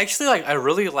 I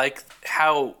really like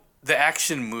how the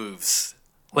action moves.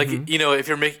 Like,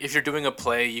 if you're doing a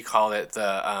play, you call it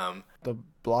the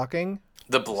blocking?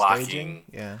 The blocking. Staging?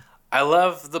 Yeah. I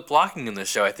love the blocking in the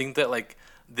show. I think that like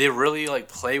they really like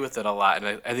play with it a lot,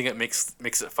 and I think it makes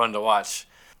it fun to watch.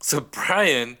 So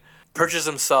Brian perches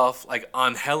himself like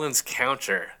on Helen's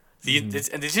counter.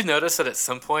 Did you notice that at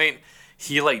some point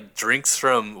he like drinks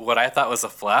from what I thought was a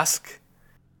flask?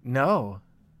 No.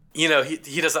 He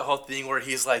does that whole thing where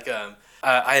he's like,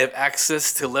 I have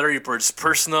access to Larry Bird's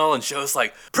personal, and Joe's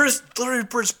like, Larry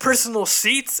Bird's personal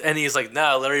seats? And he's like,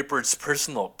 no, Larry Bird's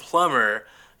personal plumber.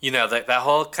 That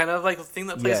whole kind of like thing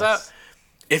that plays out.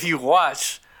 If you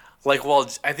watch, like while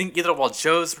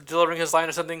Joe's delivering his line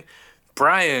or something,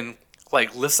 Brian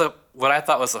like lifts up what I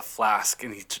thought was a flask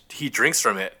and he drinks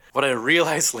from it. What I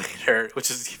realized later, which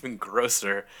is even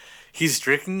grosser, he's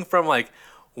drinking from like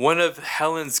one of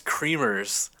Helen's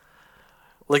creamers.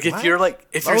 Like if you're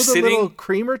sitting, little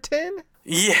creamer tin?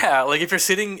 Yeah, like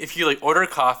if you like order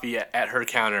coffee at her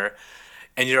counter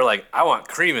and you're like, I want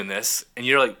cream in this, and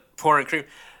you're like pouring cream,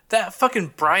 that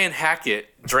fucking Brian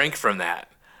Hackett drank from that.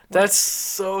 That's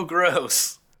so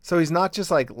gross. So he's not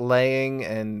just like laying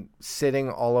and sitting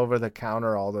all over the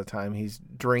counter all the time. He's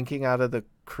drinking out of the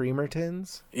creamer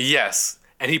tins? Yes.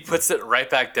 and he puts it right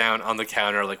back down on the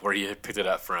counter, like where he had picked it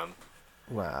up from.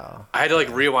 Wow. I had to like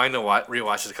rewind and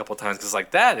rewatch it a couple times because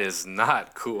like that is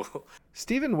not cool.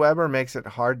 Steven Weber makes it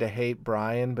hard to hate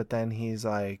Brian, but then he's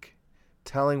like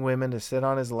telling women to sit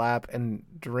on his lap and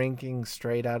drinking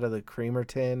straight out of the creamer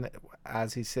tin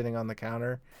as he's sitting on the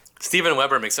counter. Steven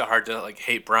Weber makes it hard to like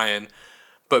hate Brian,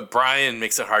 but Brian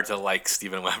makes it hard to like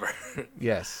Steven Weber.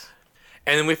 Yes.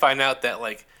 And then we find out that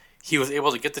like he was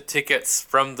able to get the tickets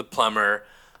from the plumber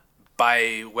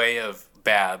by way of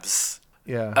Babs.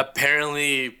 Yeah.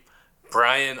 Apparently,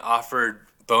 Brian offered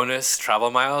bonus travel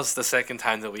miles the second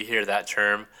time that we hear that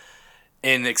term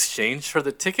in exchange for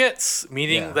the tickets,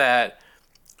 meaning that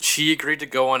she agreed to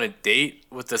go on a date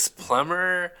with this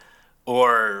plumber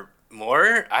or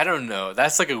more. I don't know.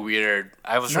 That's like a weird.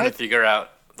 I was trying to figure out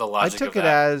the logic of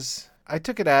that. I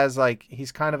took it as like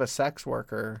he's kind of a sex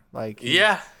worker. Like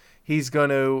Yeah. he's going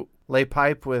to lay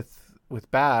pipe with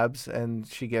Babs, and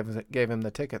she gave him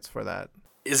the tickets for that.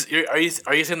 Are you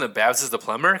saying that Babs is the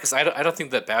plumber? Because I don't think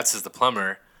that Babs is the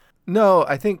plumber. No,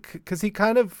 I think because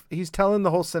he's telling the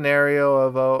whole scenario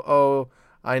of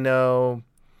I know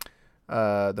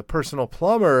the personal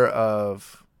plumber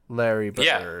of Larry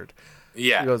Bird.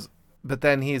 Yeah. He goes, but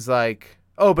then he's like,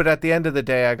 but at the end of the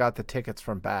day, I got the tickets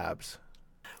from Babs.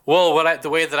 Well, the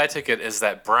way that I took it is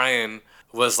that Brian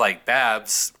was like,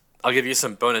 Babs, I'll give you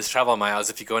some bonus travel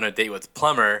miles if you go on a date with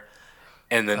plumber,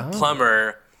 and then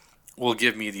plumber will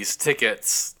give me these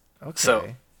tickets. Okay.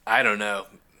 So I don't know.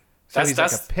 So he's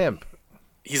like a pimp.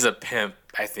 He's a pimp,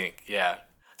 I think. Yeah.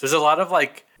 There's a lot of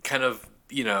like kind of,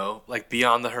 like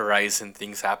beyond the horizon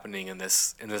things happening in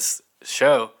this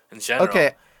show in general.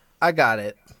 Okay, I got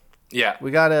it. Yeah.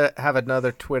 We got to have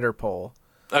another Twitter poll.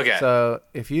 Okay. So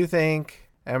if you think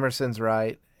Emerson's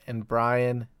right and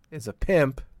Brian is a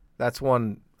pimp, that's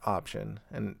one option.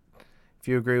 And if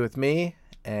you agree with me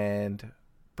and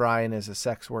Brian is a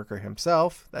sex worker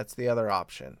himself, that's the other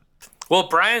option. Well,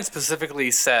 Brian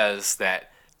specifically says that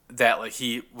like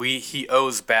he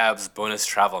owes Babs bonus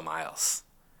travel miles.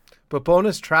 But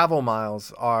bonus travel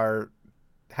miles are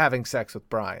having sex with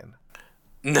Brian.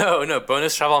 No,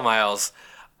 bonus travel miles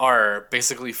are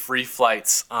basically free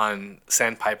flights on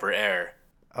Sandpiper Air.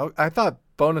 Oh, I thought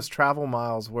bonus travel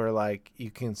miles were like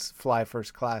you can fly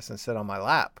first class and sit on my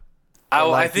lap.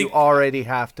 I think you already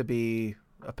have to be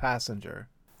a passenger.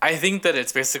 I think that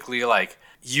it's basically like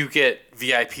you get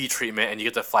VIP treatment and you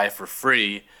get to fly for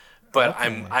free, but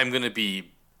okay. I'm going to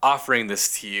be offering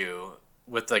this to you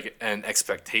with like an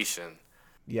expectation.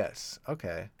 Yes.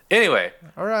 Okay. Anyway.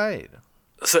 All right.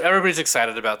 So everybody's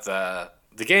excited about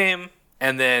the game,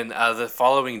 and then the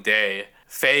following day,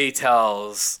 Faye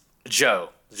tells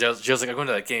Joe's like, I'm going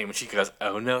to that game, and she goes,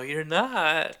 oh no, you're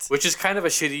not, which is kind of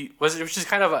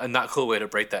a not cool way to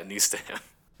break that news to him.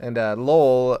 And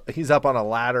Lowell, he's up on a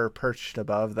ladder perched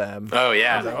above them. Oh,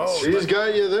 yeah. Like, she's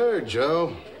got you there,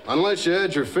 Joe. Unless you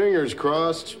had your fingers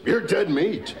crossed, you're dead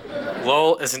meat.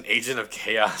 Lowell is an agent of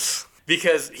chaos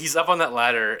because he's up on that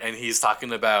ladder and he's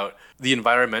talking about the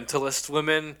environmentalist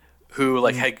women who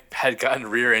like had gotten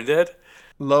rear-ended.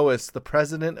 Lois, the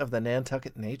president of the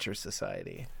Nantucket Nature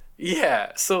Society.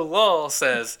 Yeah. So Lowell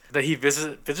says that he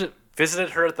visited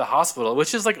her at the hospital,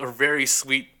 which is like a very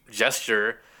sweet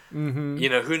gesture. Mm-hmm.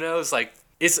 Who knows? Like,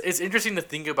 it's interesting to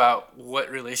think about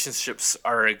what relationships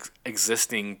are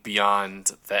existing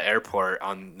beyond the airport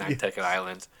on Nantucket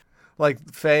Island.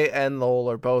 Like, Faye and Lowell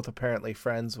are both apparently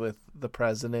friends with the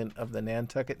president of the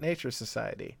Nantucket Nature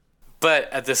Society.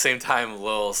 But at the same time,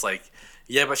 Lowell's like,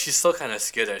 yeah, but she's still kind of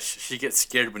skittish. She gets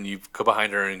scared when you go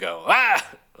behind her and go, ah!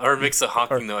 Or makes a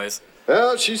honking noise.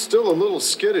 Well, she's still a little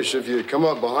skittish if you come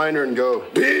up behind her and go,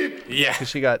 beep! Yeah.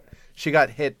 She got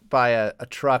hit by a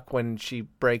truck when she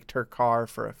braked her car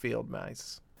for a field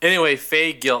mouse. Anyway,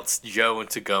 Faye guilts Joe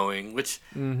into going, which,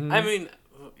 I mean,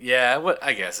 yeah,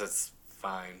 I guess it's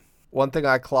fine. One thing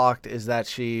I clocked is that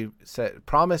she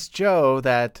promised Joe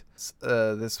that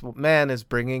this man is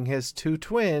bringing his two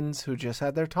twins who just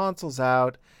had their tonsils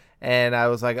out. And I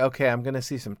was like, okay, I'm going to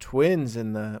see some twins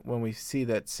when we see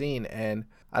that scene. And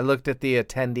I looked at the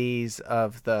attendees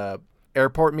of the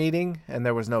airport meeting, and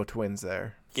there was no twins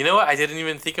there. You know what? I didn't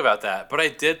even think about that, but I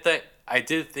did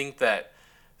think that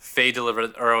Faye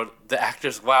delivered, or the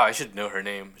actress. Wow, I should know her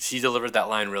name. She delivered that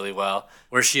line really well,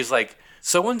 where she's like,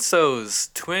 "So and so's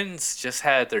twins just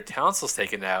had their tonsils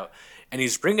taken out, and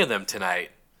he's bringing them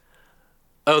tonight."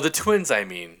 Oh, the twins, I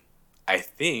mean. I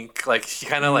think like she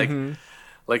kind of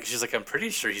like she's like, I'm pretty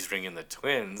sure he's bringing the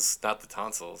twins, not the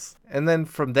tonsils. And then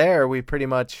from there, we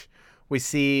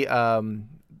see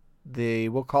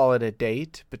we'll call it a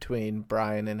date between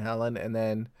Brian and Helen,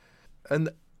 and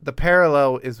the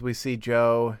parallel is we see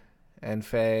Joe and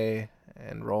Faye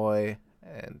and Roy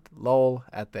and Lowell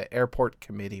at the airport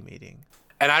committee meeting.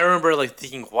 And I remember like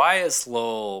thinking, why is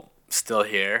Lowell still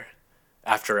here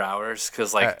after hours?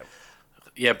 Because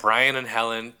Brian and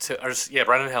Helen took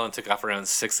off around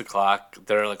 6:00.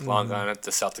 They're like long gone at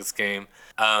the Celtics game.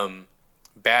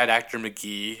 Bad actor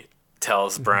McGee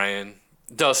tells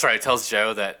tells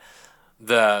Joe that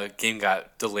the game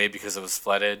got delayed because it was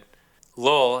flooded.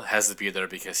 Lowell has to be there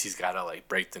because he's got to like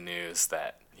break the news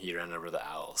that he ran over the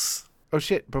Owls. Oh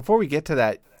shit! Before we get to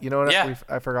that, you know what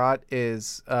I forgot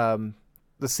is the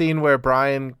scene where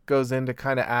Brian goes in to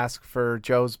kind of ask for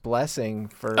Joe's blessing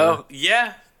for. Oh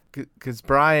yeah. Because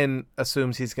Brian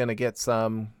assumes he's gonna get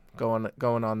some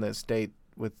going on this date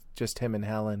with just him and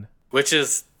Helen, which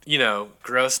is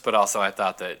gross, but also I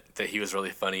thought that he was really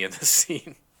funny in this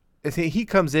scene. He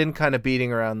comes in kind of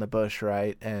beating around the bush,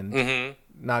 right, and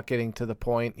not getting to the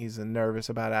point. He's nervous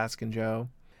about asking Joe,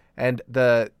 and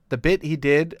the bit he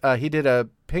did a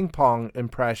ping pong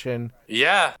impression,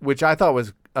 which I thought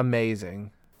was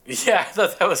amazing. Yeah, I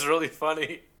thought that was really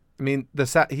funny. I mean, the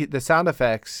sound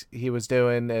effects he was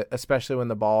doing, especially when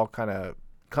the ball kind of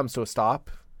comes to a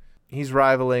stop, he's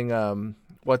rivaling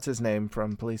what's his name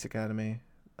from Police Academy,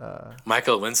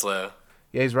 Michael Winslow.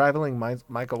 Yeah, he's rivaling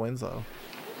Michael Winslow.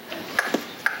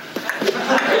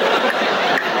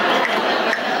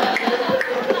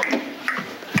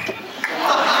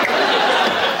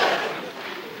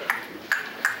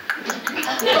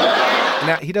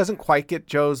 Now, he doesn't quite get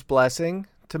Joe's blessing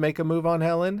to make a move on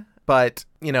Helen, but,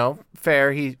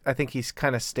 fair. I think he's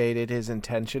kind of stated his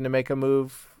intention to make a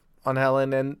move on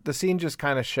Helen, and the scene just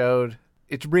kind of showed,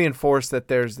 it's reinforced that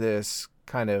there's this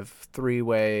kind of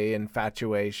three-way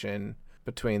infatuation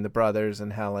between the brothers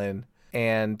and Helen.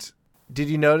 And did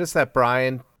you notice that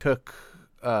Brian took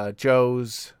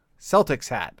Joe's Celtics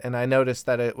hat? And I noticed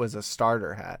that it was a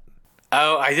starter hat.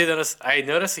 Oh, I did notice. I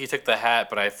noticed he took the hat,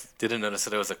 but I didn't notice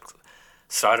that it was a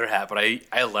starter hat. But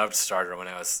I loved starter when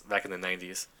I was back in the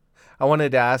 90s. I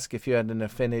wanted to ask if you had an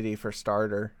affinity for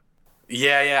starter.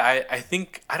 Yeah. I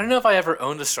think, I don't know if I ever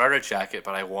owned a starter jacket,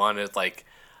 but I wanted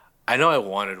I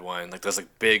wanted one. Like those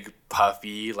big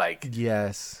puffy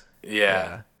Yes.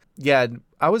 Yeah. Yeah,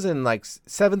 I was in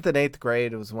 7th and 8th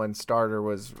grade. It was when starter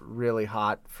was really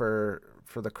hot for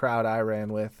the crowd I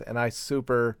ran with, and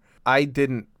I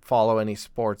didn't follow any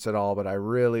sports at all, but I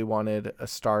really wanted a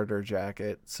starter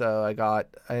jacket. So I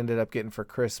ended up getting for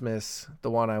Christmas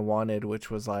the one I wanted, which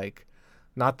was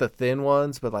not the thin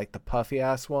ones, but the puffy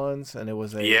ass ones, and it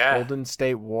was a Golden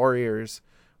State Warriors,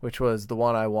 which was the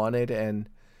one I wanted. And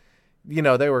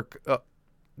they were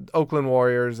Oakland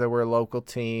Warriors. They were a local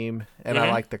team, and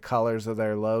I liked the colors of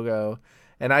their logo.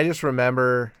 And I just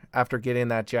remember after getting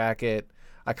that jacket,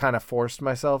 I kind of forced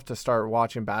myself to start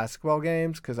watching basketball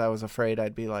games because I was afraid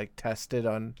I'd be tested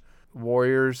on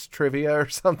Warriors trivia or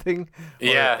something.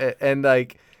 Yeah. And I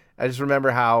just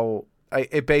remember how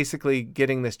it basically,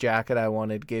 getting this jacket I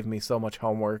wanted gave me so much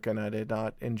homework, and I did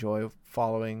not enjoy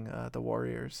following the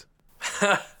Warriors.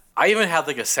 I even had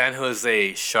a San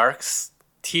Jose Sharks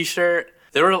t-shirt.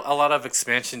 There were a lot of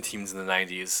expansion teams in the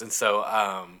 90s, and so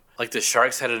the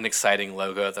Sharks had an exciting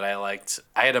logo that I liked.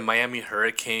 I had a Miami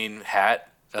Hurricane hat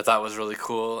that I thought was really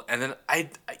cool, and then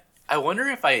I wonder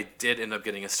if I did end up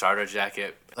getting a starter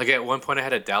jacket. At one point I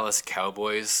had a Dallas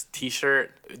Cowboys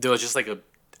t-shirt. There was just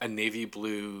a navy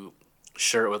blue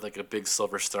shirt with a big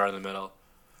silver star in the middle.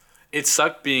 It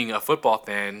sucked being a football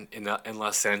fan in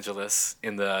Los Angeles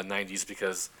in the 90s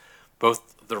because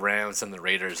both the Rams and the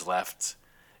Raiders left.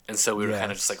 And so we were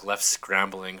kind of just left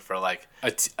scrambling for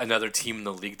another team in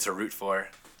the league to root for.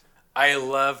 I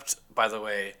loved, by the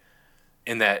way,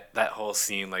 in that whole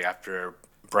scene, after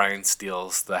Brian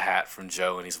steals the hat from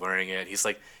Joe and he's wearing it, he's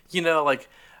I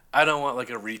don't want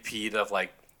a repeat of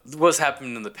what's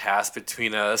happened in the past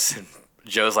between us. And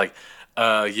Joe's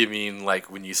you mean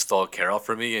when you stole Carol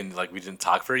from me and we didn't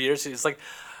talk for years? He's oh,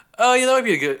 that would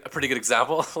be a pretty good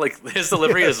example. His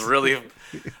delivery is really.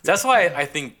 That's why I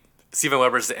think Steven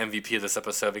Weber's the MVP of this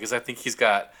episode, because I think he's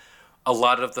got a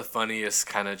lot of the funniest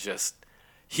kind of just.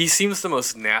 He seems the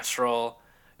most natural,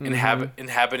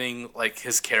 inhabiting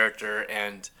his character,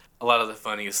 and a lot of the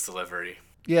funniest delivery.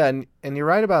 Yeah, and you're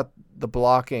right about the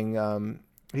blocking.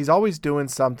 He's always doing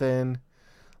something,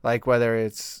 whether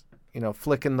it's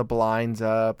flicking the blinds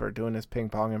up or doing his ping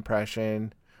pong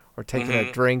impression or taking a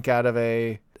drink out of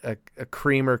a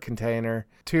creamer container.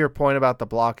 To your point about the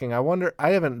blocking, I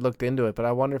haven't looked into it, but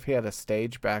I wonder if he had a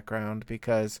stage background,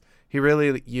 because he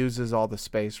really uses all the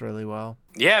space really well.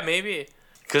 Yeah, maybe.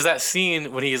 Because that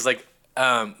scene when he's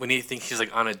when he thinks he's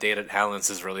like on a date at Helen's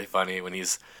is really funny when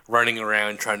he's running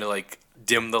around trying to like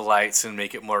dim the lights and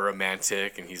make it more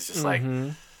romantic, and he's just like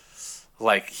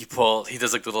he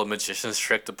does like the little magician's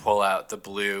trick to pull out the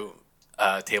blue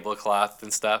tablecloth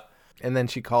and stuff. And then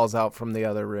she calls out from the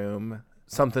other room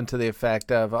something to the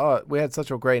effect of, "Oh, we had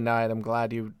such a great night. I'm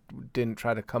glad you didn't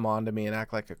try to come on to me and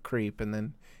act like a creep." And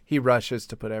then he rushes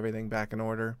to put everything back in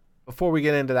order. Before we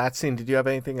get into that scene, did you have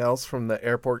anything else from the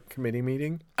airport committee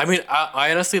meeting? I mean,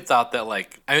 I honestly thought that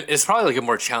it's probably like a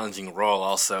more challenging role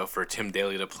also for Tim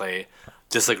Daly to play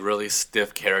just like really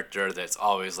stiff character that's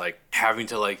always like having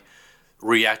to like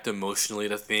react emotionally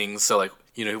to things. So like,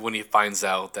 when he finds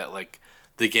out that like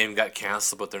the game got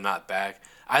canceled but they're not back,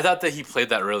 I thought that he played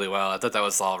that really well. I thought that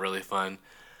was all really fun.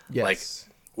 Yes.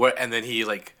 And then he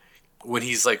like when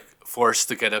he's like forced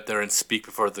to get up there and speak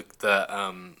before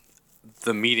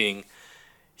the meeting,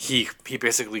 he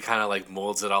basically kind of like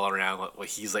molds it all around what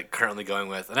he's like currently going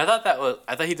with, and I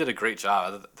thought he did a great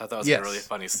job. I thought that was a really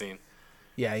funny scene.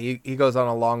 Yeah, he goes on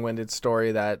a long-winded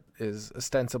story that is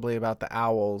ostensibly about the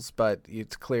owls, but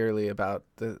it's clearly about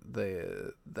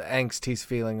the angst he's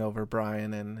feeling over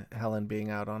Brian and Helen being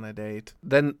out on a date.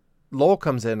 Then Lowell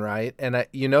comes in, right? And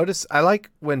you notice, I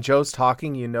like when Joe's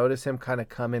talking, you notice him kind of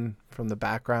come in from the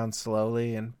background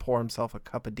slowly and pour himself a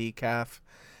cup of decaf.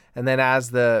 And then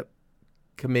as the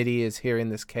committee is hearing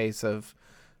this case of,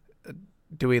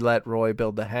 do we let Roy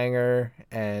build the hangar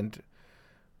and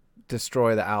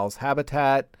destroy the owl's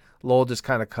habitat, Lowell just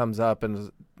kind of comes up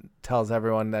and tells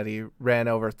everyone that he ran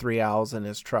over 3 owls in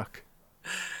his truck.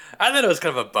 I thought it was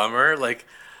kind of a bummer. Like,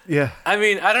 yeah. I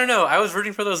mean, I don't know. I was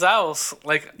rooting for those owls.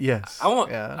 Like, yes.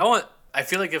 I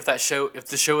feel like if the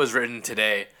show was written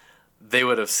today, they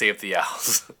would have saved the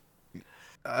owls.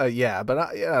 Yeah, but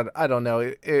I don't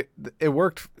know. It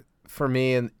worked for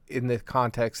me in the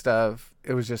context of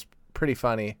it was just pretty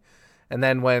funny. And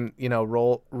then when,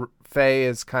 Faye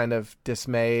is kind of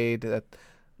dismayed that,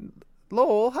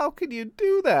 Lowell, how could you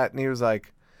do that? And he was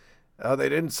like, "Oh, they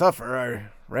didn't suffer. I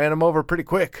ran them over pretty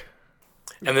quick."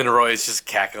 And then Roy's just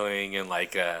cackling and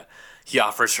like he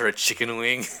offers her a chicken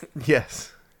wing.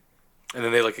 Yes. And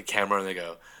then they look at camera and they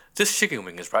go, "This chicken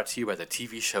wing is brought to you by the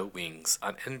TV show Wings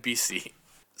on NBC."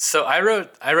 So I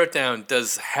wrote down,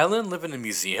 does Helen live in a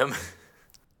museum?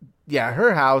 Yeah,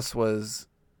 her house was,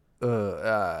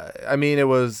 it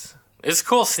was... It's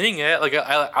cool seeing it. Like,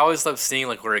 I always love seeing,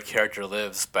 like, where a character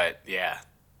lives, but yeah.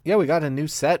 Yeah, we got a new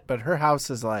set, but her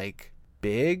house is, like,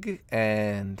 big,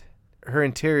 and her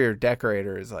interior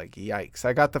decorator is, like, yikes.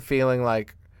 I got the feeling,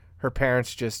 like, her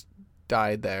parents just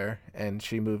died there, and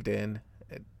she moved in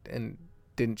and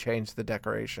didn't change the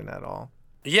decoration at all.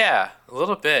 Yeah, a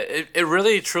little bit. It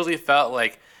really, truly felt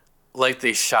like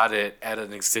they shot it at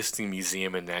an existing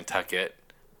museum in Nantucket.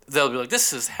 They'll be like,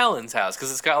 "This is Helen's house," because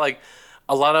it's got like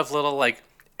a lot of little like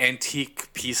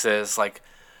antique pieces. Like,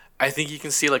 I think you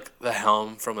can see like the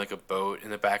helm from like a boat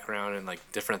in the background and like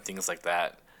different things like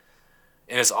that.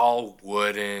 And it's all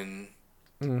wooden.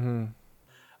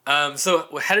 Mm-hmm.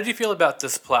 So how did you feel about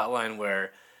this plot line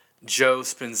where Joe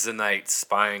spends the night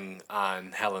spying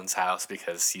on Helen's house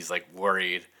because he's like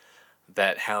worried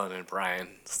that Helen and Brian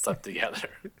slept together?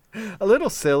 A little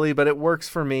silly, but it works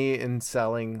for me in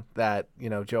selling that,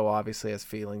 Joe obviously has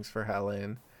feelings for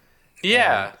Helen.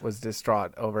 Yeah. Was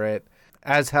distraught over it.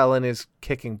 As Helen is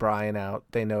kicking Brian out,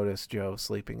 they notice Joe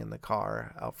sleeping in the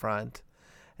car out front,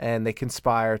 and they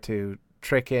conspire to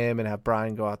trick him and have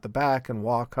Brian go out the back and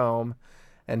walk home,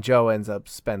 and Joe ends up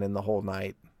spending the whole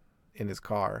night in his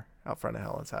car out front of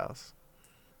Helen's house.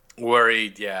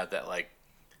 Worried, yeah, that like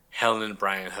Helen and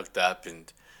Brian hooked up,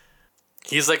 and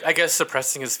he's like, I guess,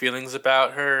 suppressing his feelings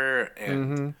about her.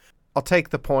 And I'll take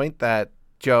the point that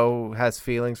Joe has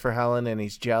feelings for Helen and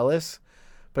he's jealous,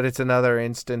 but it's another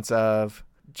instance of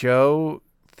Joe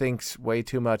thinks way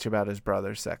too much about his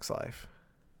brother's sex life.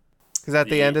 Because at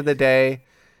the end of the day,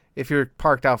 if you're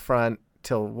parked out front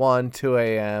till 1, 2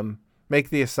 a.m., make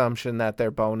the assumption that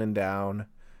they're boning down,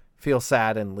 feel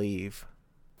sad and leave.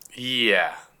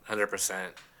 Yeah, 100%.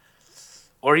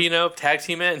 Or, tag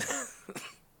team it.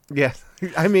 Yeah.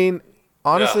 I mean,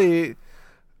 honestly,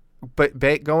 but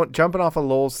jumping off of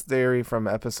Lowell's theory from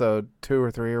episode 2 or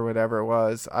 3 or whatever it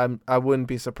was, I wouldn't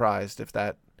be surprised if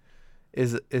that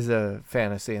is a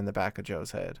fantasy in the back of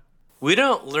Joe's head. We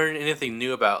don't learn anything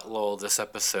new about Lowell this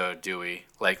episode, do we?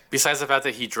 Like, besides the fact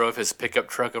that he drove his pickup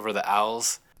truck over the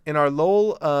owls? In our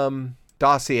Lowell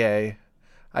dossier,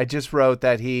 I just wrote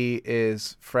that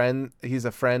he's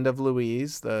a friend of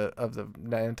Louise, of the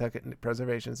Nantucket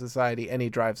Preservation Society, and he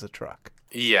drives a truck.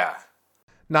 Yeah.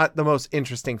 Not the most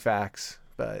interesting facts,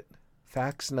 but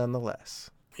facts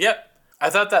nonetheless. Yep. I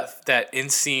thought that in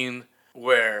scene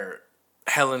where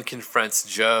Helen confronts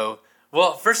Joe.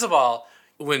 Well, first of all,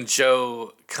 when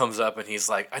Joe comes up and he's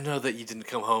like, I know that you didn't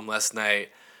come home last night,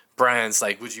 Brian's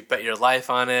like, would you bet your life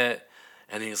on it?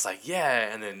 And he's like,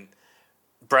 yeah. And then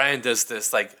Brian does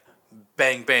this, like,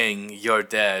 bang, bang, you're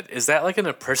dead. Is that like an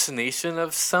impersonation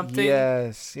of something?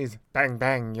 Yes, he's bang,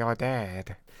 bang, you're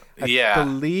dead. I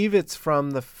believe it's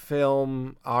from the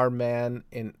film Our Man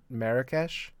in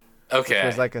Marrakesh. Okay. It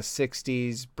was like a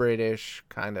 60s British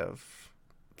kind of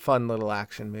fun little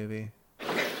action movie.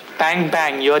 Bang,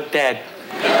 bang, you're dead.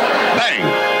 Bang!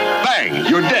 Bang!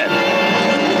 You're dead!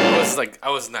 I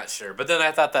was not sure. But then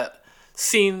I thought that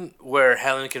scene where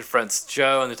Helen confronts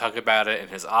Joe and they talk about it in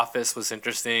his office was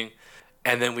interesting.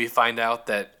 And then we find out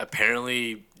that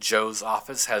apparently Joe's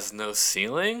office has no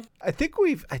ceiling. I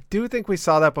do think we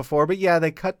saw that before, but yeah,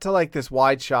 they cut to like this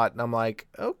wide shot and I'm like,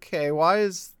 okay, why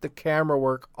is the camera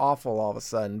work awful all of a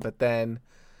sudden? But then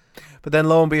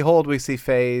lo and behold, we see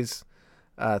Faye's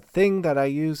thing that I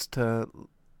use to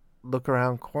look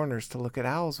around corners to look at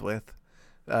owls with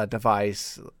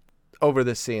device over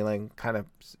the ceiling, kind of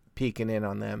peeking in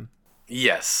on them.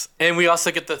 Yes. And we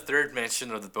also get the third mention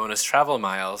of the bonus travel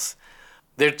miles.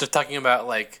 They're talking about,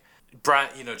 like, Brian,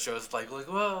 Joe's like,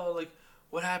 well, like,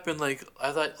 what happened? Like,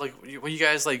 I thought, like, when you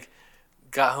guys, like,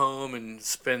 got home and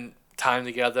spent time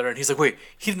together. And he's like, wait,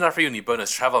 he didn't offer you any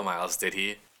bonus travel miles, did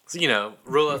he? So,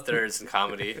 rule of thirds in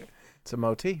comedy. It's a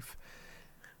motif.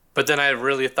 But then I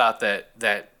really thought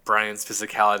that Brian's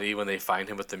physicality when they find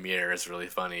him with the mirror is really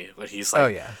funny. When he's like, oh,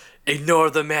 yeah. Ignore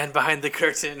the man behind the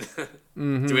curtain.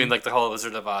 Doing, like, the whole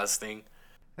Wizard of Oz thing.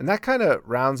 And that kind of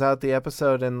rounds out the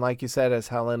episode. And like you said, as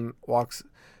Helen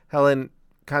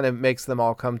kind of makes them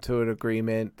all come to an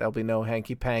agreement. There'll be no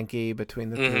hanky-panky between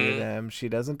the three of them. She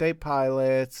doesn't date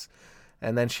pilots.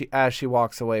 And then as she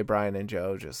walks away, Brian and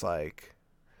Joe just like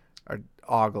are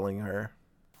ogling her.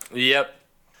 Yep.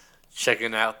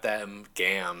 Checking out them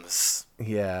gams.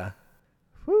 Yeah.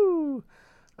 Woo.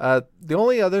 The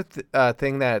only other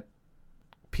thing that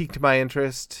piqued my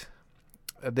interest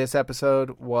this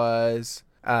episode was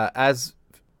as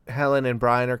Helen and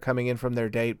Brian are coming in from their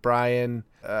date,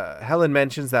 Helen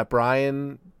mentions that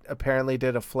Brian apparently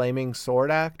did a flaming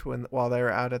sword act while they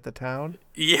were out at the town.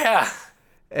 Yeah.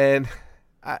 And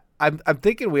I'm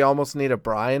thinking we almost need a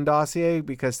Brian dossier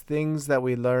because things that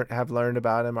we have learned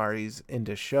about him are he's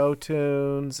into show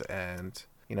tunes and,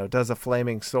 does a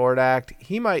flaming sword act.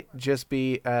 He might just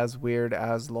be as weird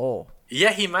as Lowell.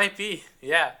 Yeah, he might be.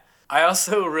 Yeah. I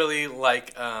also really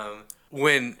like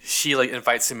when she like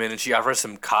invites him in and she offers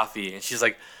him coffee and she's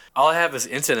like, all I have is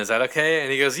incense, is that okay?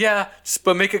 And he goes, yeah,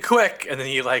 but make it quick. And then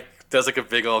he like does like a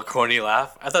big old corny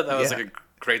laugh. I thought that was like a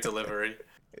great delivery.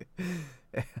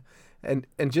 And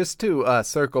just to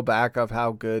circle back of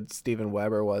how good Steven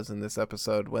Weber was in this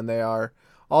episode, when they are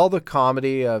all the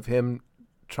comedy of him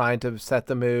trying to set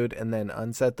the mood and then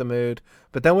unset the mood,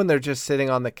 but then when they're just sitting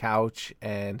on the couch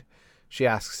and she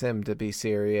asks him to be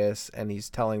serious and he's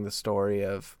telling the story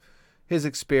of his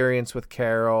experience with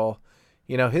Carol,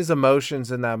 his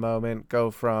emotions in that moment go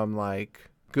from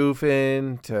like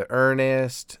goofing to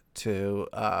earnest to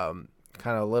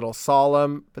kind of a little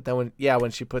solemn, but then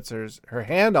when she puts her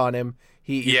hand on him,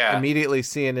 he immediately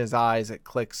see in his eyes it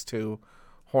clicks to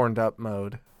horned up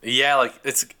mode. Yeah,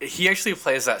 like he actually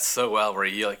plays that so well where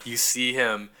you see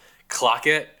him clock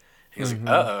it and he's like,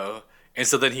 uh-oh. And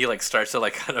so then he like starts to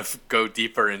like kind of go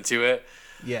deeper into it.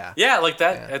 Yeah. Yeah, like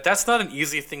that. Yeah. That's not an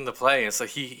easy thing to play, and so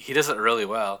he does it really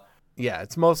well. Yeah,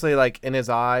 it's mostly like in his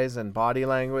eyes and body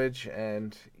language,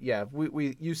 and yeah,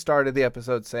 you started the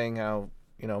episode saying how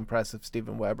impressive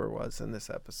Steven Weber was in this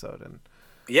episode, and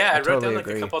yeah, I wrote totally down like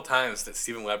agree. a couple of times that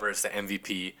Steven Weber is the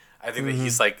MVP. I think that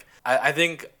he's like, I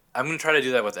think I'm gonna try to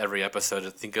do that with every episode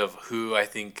to think of who I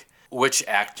think which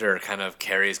actor kind of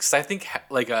carries, because I think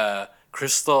like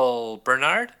Crystal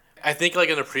Bernard. I think like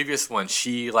in the previous one,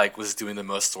 she like was doing the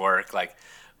most work, like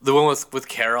the one with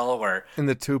Carol, where in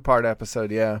the 2-part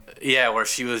episode, yeah, where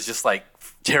she was just like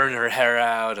tearing her hair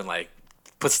out and like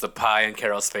puts the pie in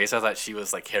Carol's face. I thought she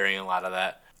was like carrying a lot of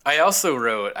that. I also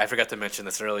wrote, I forgot to mention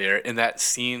this earlier, in that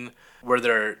scene where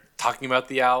they're talking about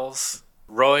the owls,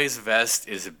 Roy's vest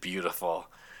is beautiful.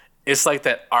 It's like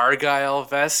that Argyle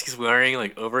vest he's wearing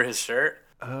like over his shirt.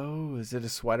 Oh, is it a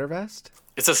sweater vest?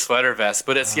 It's a sweater vest,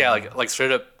 but it's like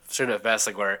straight up vest,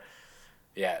 like where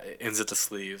it ends at the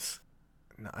sleeves.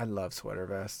 No, I love sweater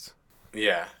vests.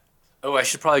 Yeah. Oh, I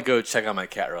should probably go check on my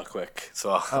cat real quick,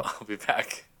 so I'll be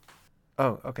back.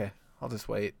 Oh, okay. I'll just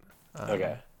wait.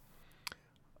 Okay.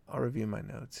 I'll review my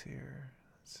notes here.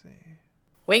 Let's see.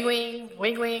 Wing, wing,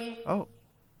 wing, wing. Oh,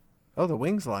 the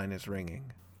Wings line is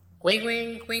ringing. Wing,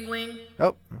 wing, wing, wing.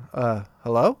 Oh,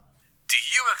 hello? Do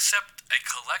you accept a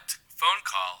collect phone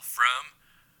call from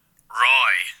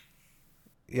Roy?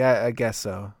 Yeah, I guess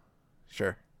so.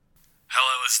 Sure.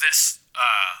 Hello, is this,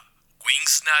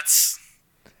 Wings Nuts?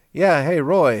 Yeah, hey,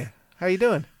 Roy. How you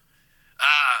doing?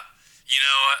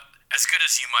 As good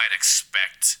as you might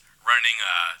expect, running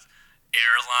a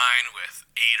airline with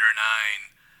 8 or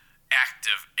 9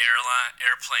 active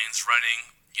airplanes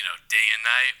running, day and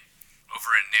night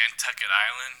over in Nantucket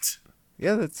Island.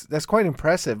 Yeah, that's quite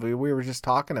impressive. We were just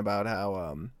talking about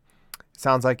how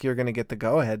sounds like you're going to get the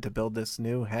go-ahead to build this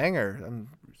new hangar.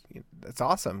 That's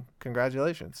awesome.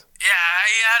 Congratulations. Yeah, I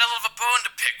had a little bit of a bone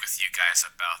to pick with you guys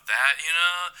about that.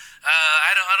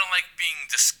 I don't like being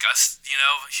discussed.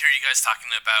 Hear you guys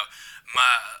talking about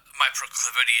my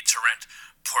proclivity to rent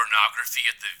pornography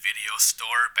at the video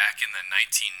store back in the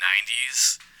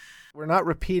 1990s. We're not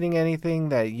repeating anything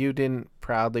that you didn't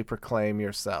proudly proclaim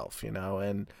yourself,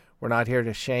 and we're not here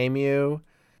to shame you.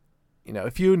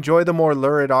 If you enjoy the more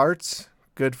lurid arts,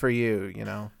 good for you, I've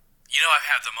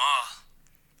had them all.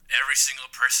 Every single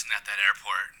person at that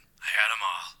airport, I had them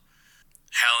all.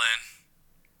 Helen,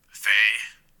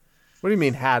 Faye. What do you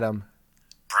mean had them?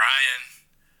 Brian,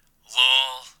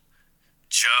 Lowell,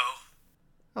 Joe.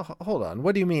 Oh, hold on.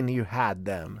 What do you mean you had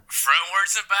them?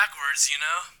 Frontwards and backwards, You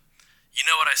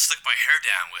know what I slick my hair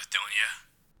down with, don't you?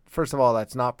 First of all,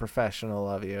 that's not professional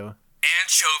of you.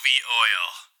 Anchovy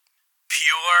oil.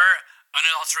 Pure,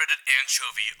 unadulterated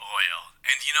anchovy oil.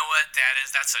 And you know what that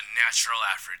is? That's a natural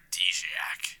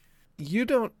aphrodisiac. You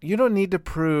don't need to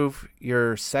prove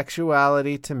your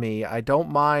sexuality to me. I don't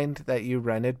mind that you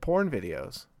rented porn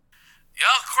videos. Yeah,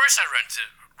 of course I rented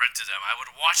them. I would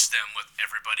watch them with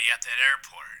everybody at that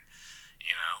airport.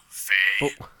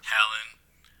 Faye, Helen,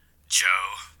 Joe,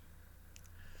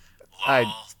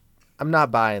 Lowell. I'm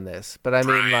not buying this, but I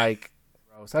mean, Brian.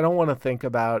 gross. I don't want to think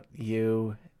about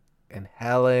you and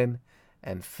Helen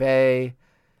and Faye.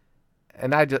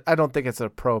 And I don't think it's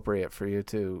appropriate for you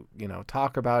to,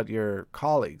 talk about your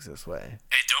colleagues this way.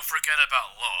 Hey, don't forget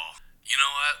about Lowell. You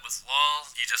know what? With Lowell,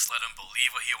 you just let him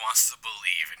believe what he wants to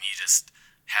believe, and you just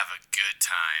have a good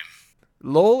time.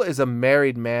 Lowell is a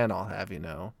married man, I'll have you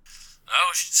know.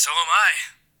 Oh, so am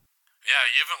I. Yeah,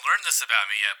 you haven't learned this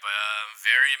about me yet, but I'm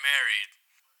very married.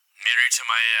 Married to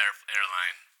my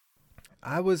airline.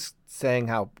 I was saying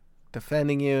how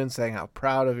defending you and saying how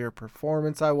proud of your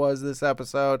performance I was this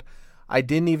episode. I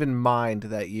didn't even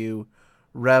mind that you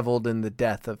reveled in the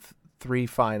death of 3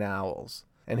 fine owls.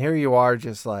 And here you are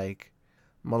just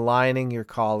maligning your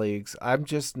colleagues. I'm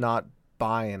just not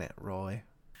buying it, Roy.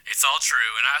 It's all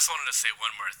true, and I just wanted to say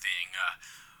one more thing.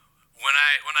 When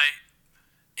I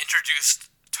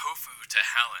introduced tofu to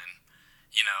Helen,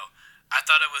 I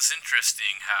thought it was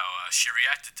interesting how she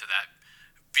reacted to that,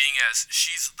 being as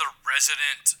she's the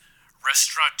resident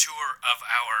restaurateur of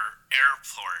our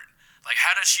airport.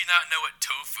 How does she not know what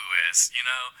tofu is,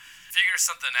 Figure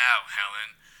something out,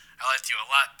 Helen. I liked you a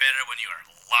lot better when you were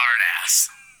lard ass.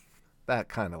 That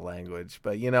kind of language.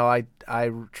 But,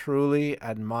 I truly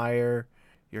admire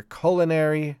your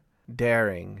culinary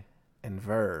daring and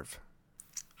verve.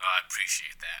 Oh, I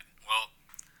appreciate that. Well,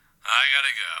 I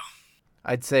gotta go.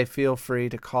 I'd say feel free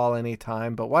to call any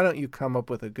time, but why don't you come up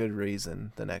with a good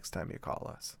reason the next time you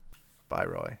call us? Bye,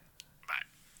 Roy.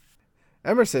 Bye.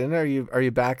 Emerson, are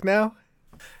you back now?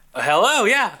 Hello,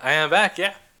 yeah, I am back,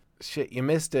 yeah. Shit, you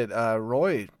missed it.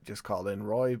 Roy just called in.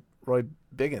 Roy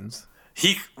Biggins.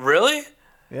 He really?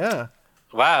 Yeah.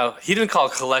 Wow, he didn't call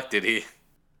collect, did he?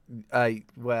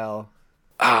 Well.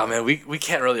 Oh man, we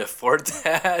can't really afford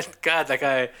that. God, that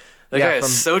guy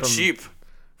is so cheap.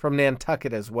 From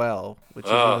Nantucket as well, which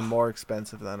is even more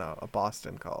expensive than a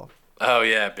Boston call. Oh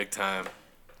yeah, big time.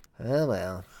 Oh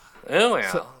well. Oh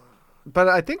well. So, but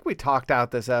I think we talked out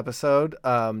this episode.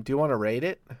 Do you want to rate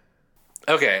it?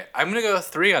 Okay, I'm gonna go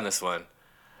 3 on this one.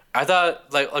 I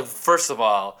thought like first of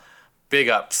all, big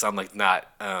ups on not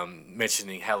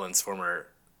mentioning Helen's former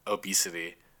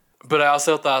obesity, but I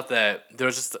also thought that there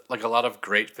was just a lot of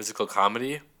great physical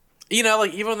comedy.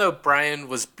 Even though Brian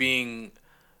was being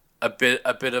a bit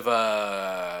of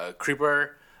a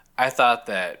creeper, I thought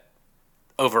that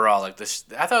overall I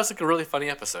thought it was a really funny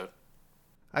episode.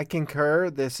 I concur.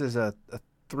 This is a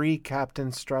 3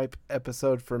 Captain Stripe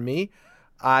episode for me.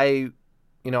 I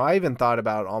even thought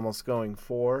about almost going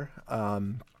 4.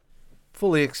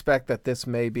 Fully expect that this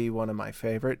may be one of my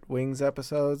favorite Wings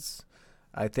episodes.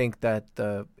 I think that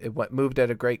it moved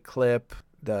at a great clip.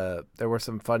 There were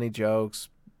some funny jokes.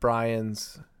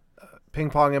 Brian's ping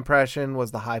pong impression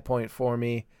was the high point for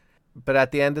me, but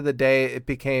at the end of the day, it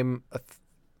became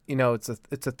it's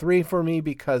a 3 for me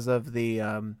because of the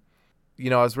I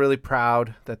was really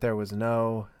proud that there was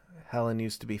no Helen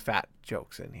used to be fat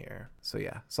jokes in here. So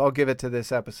yeah, so I'll give it to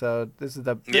this episode. This is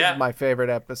my favorite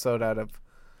episode out of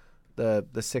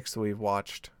the 6 we've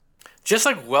watched. Just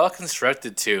like well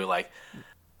constructed too. Like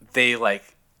they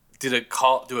like do a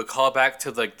callback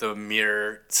to like the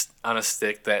mirror on a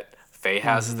stick that Faye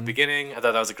has at the beginning. I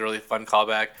thought that was a really fun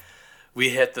callback. We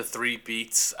hit the 3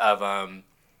 beats of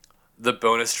the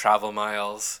bonus travel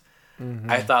miles.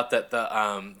 I thought that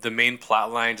the main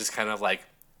plot line just kind of like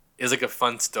is like a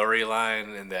fun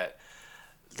storyline, and that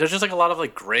there's just like a lot of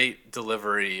like great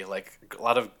delivery, like a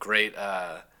lot of great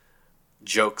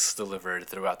jokes delivered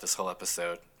throughout this whole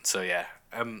episode. So yeah,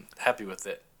 I'm happy with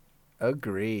it.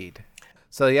 Agreed.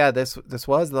 So yeah, this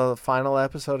was the final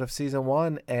episode of season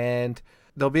 1, and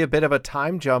there'll be a bit of a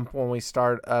time jump when we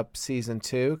start up season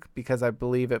 2 because I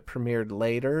believe it premiered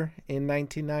later in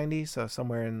 1990, so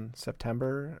somewhere in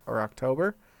September or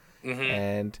October.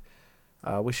 And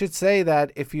we should say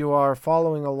that if you are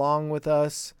following along with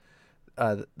us,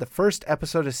 the first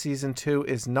episode of season 2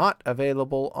 is not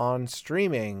available on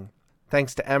streaming.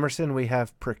 Thanks to Emerson, we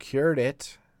have procured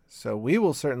it, so we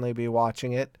will certainly be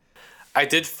watching it. I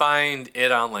did find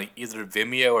it on like either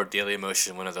Vimeo or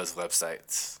Dailymotion, one of those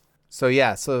websites. So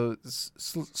yeah, so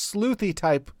sleuthy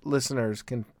type listeners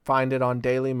can find it on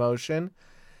Dailymotion,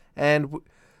 and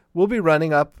we'll be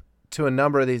running up to a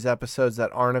number of these episodes that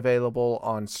aren't available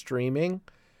on streaming.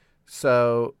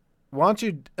 So why don't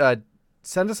you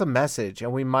send us a message,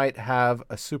 and we might have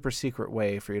a super secret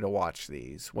way for you to watch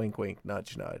these. Wink, wink,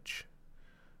 nudge, nudge.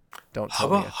 Don't tell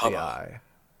me FBI.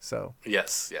 So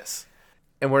yes.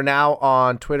 And we're now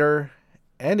on Twitter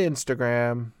and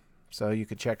Instagram, so you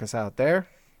could check us out there.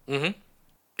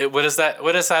 What is that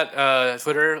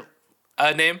Twitter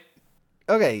name?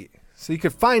 Okay, so you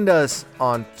could find us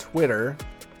on Twitter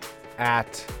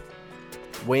at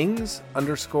wings_nuts.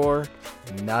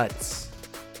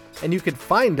 And you can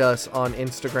find us on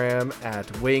Instagram at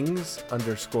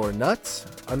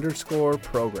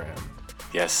wings_nuts_program.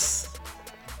 Yes.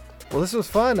 Well, this was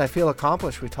fun. I feel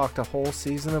accomplished. We talked a whole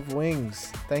season of Wings.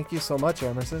 Thank you so much,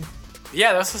 Emerson.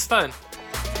 Yeah, this was fun.